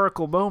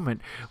historical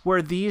moment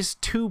where these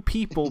two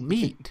people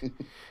meet?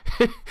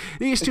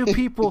 These two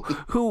people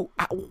who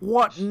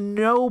want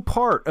no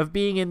part of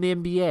being in the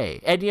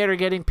NBA and yet are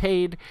getting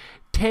paid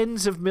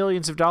tens of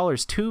millions of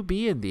dollars to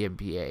be in the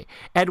NBA.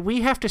 And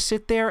we have to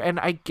sit there and,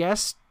 I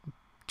guess,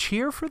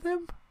 cheer for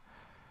them?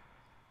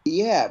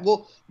 Yeah,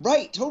 well,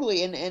 right,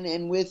 totally.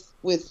 And with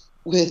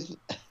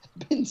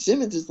Ben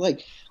Simmons, is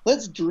like,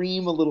 let's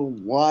dream a little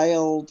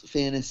wild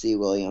fantasy,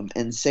 William,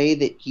 and say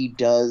that he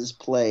does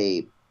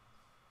play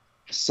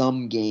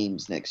some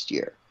games next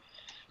year.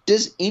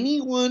 Does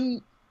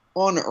anyone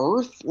on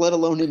Earth, let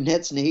alone in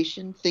Nets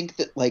Nation, think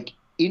that, like,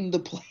 in the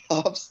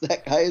playoffs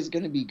that guy is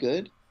going to be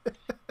good?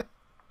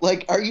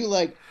 Like, are you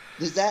like,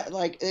 does that,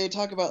 like, they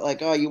talk about,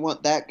 like, oh, you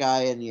want that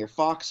guy in your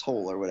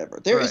foxhole or whatever.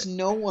 There is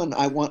no one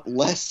I want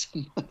less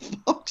in my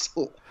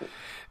foxhole.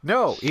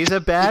 No, he's a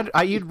bad.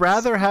 You'd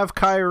rather have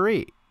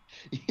Kyrie.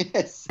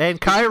 Yes. And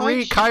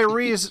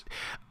Kyrie is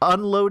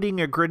unloading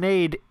a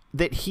grenade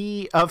that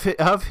he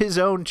of his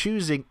own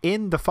choosing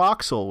in the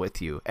foxhole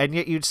with you, and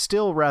yet you'd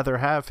still rather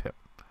have him.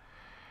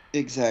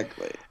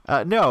 Exactly.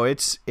 No,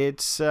 it's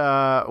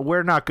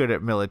we're not good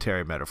at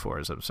military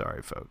metaphors. I'm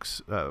sorry,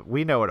 folks.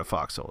 We know what a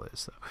foxhole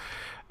is,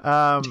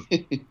 though.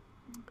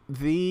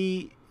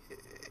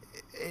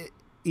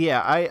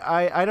 Yeah,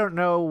 I don't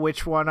know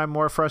which one I'm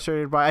more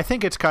frustrated by. I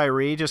think it's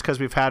Kyrie, just because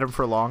we've had him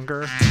for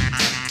longer.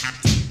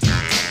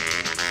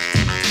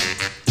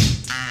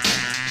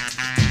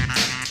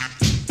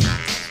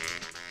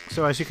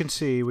 So as you can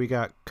see, we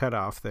got cut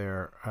off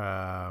there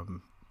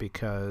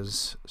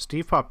because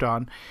Steve popped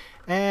on,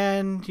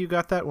 and you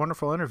got that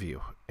wonderful interview.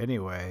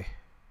 Anyway,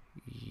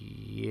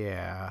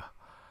 yeah,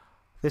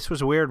 this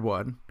was a weird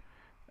one.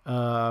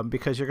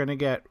 Because you're going to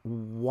get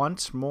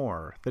once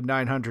more the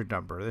 900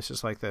 number. This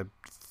is like the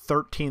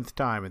 13th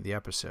time in the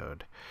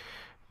episode.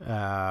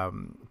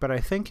 But I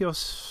think you'll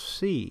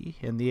see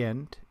in the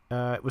end,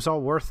 it was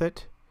all worth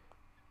it.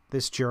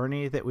 This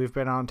journey that we've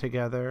been on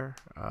together,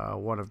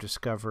 one of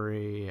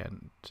discovery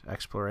and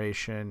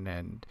exploration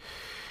and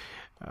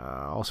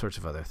all sorts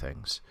of other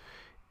things.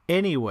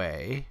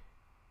 Anyway,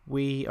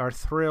 we are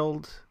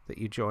thrilled that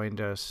you joined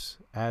us.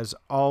 As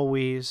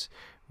always,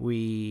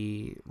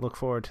 we look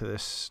forward to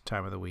this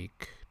time of the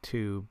week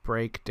to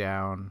break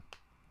down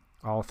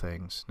all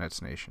things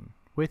Nets Nation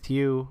with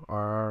you,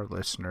 our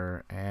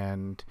listener,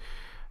 and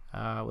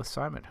with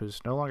Simon, who's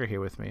no longer here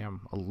with me.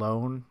 I'm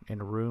alone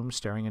in a room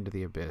staring into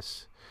the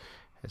abyss,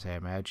 as I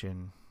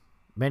imagine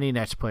many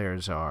Nets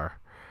players are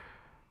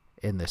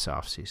in this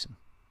offseason.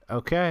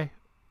 Okay,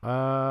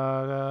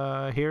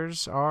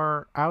 here's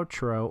our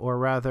outro, or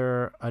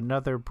rather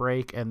another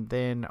break and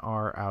then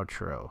our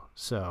outro.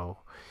 So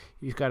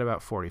you've got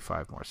about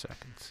 45 more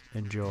seconds.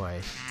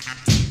 Enjoy.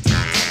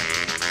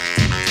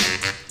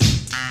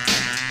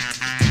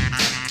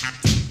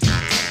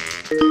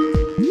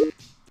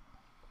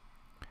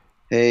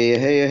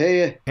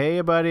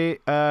 Hey, buddy.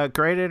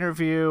 Great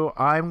interview.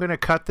 I'm going to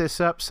cut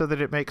this up so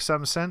that it makes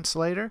some sense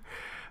later.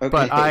 Okay.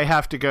 But I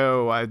have to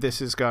go. This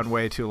has gone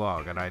way too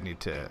long, and I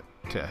need to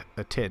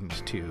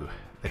attend to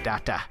the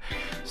data.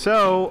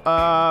 So,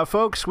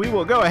 folks, we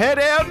will go ahead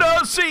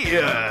and see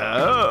you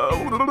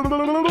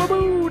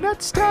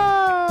next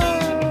time.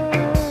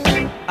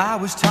 I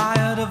was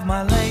tired of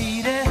my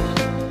lady.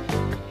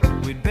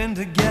 We'd been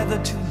together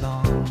too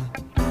long.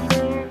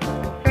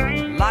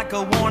 Like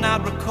a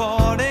worn-out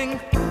recording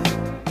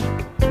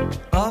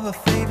of a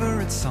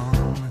favorite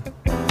song.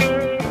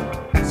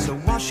 So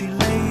while she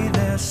lay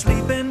there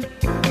sleeping,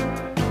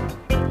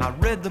 I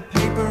read the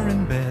paper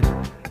in bed.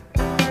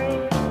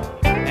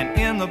 And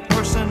in the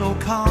personal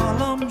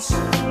columns,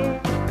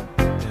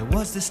 there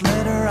was this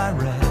letter I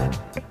read.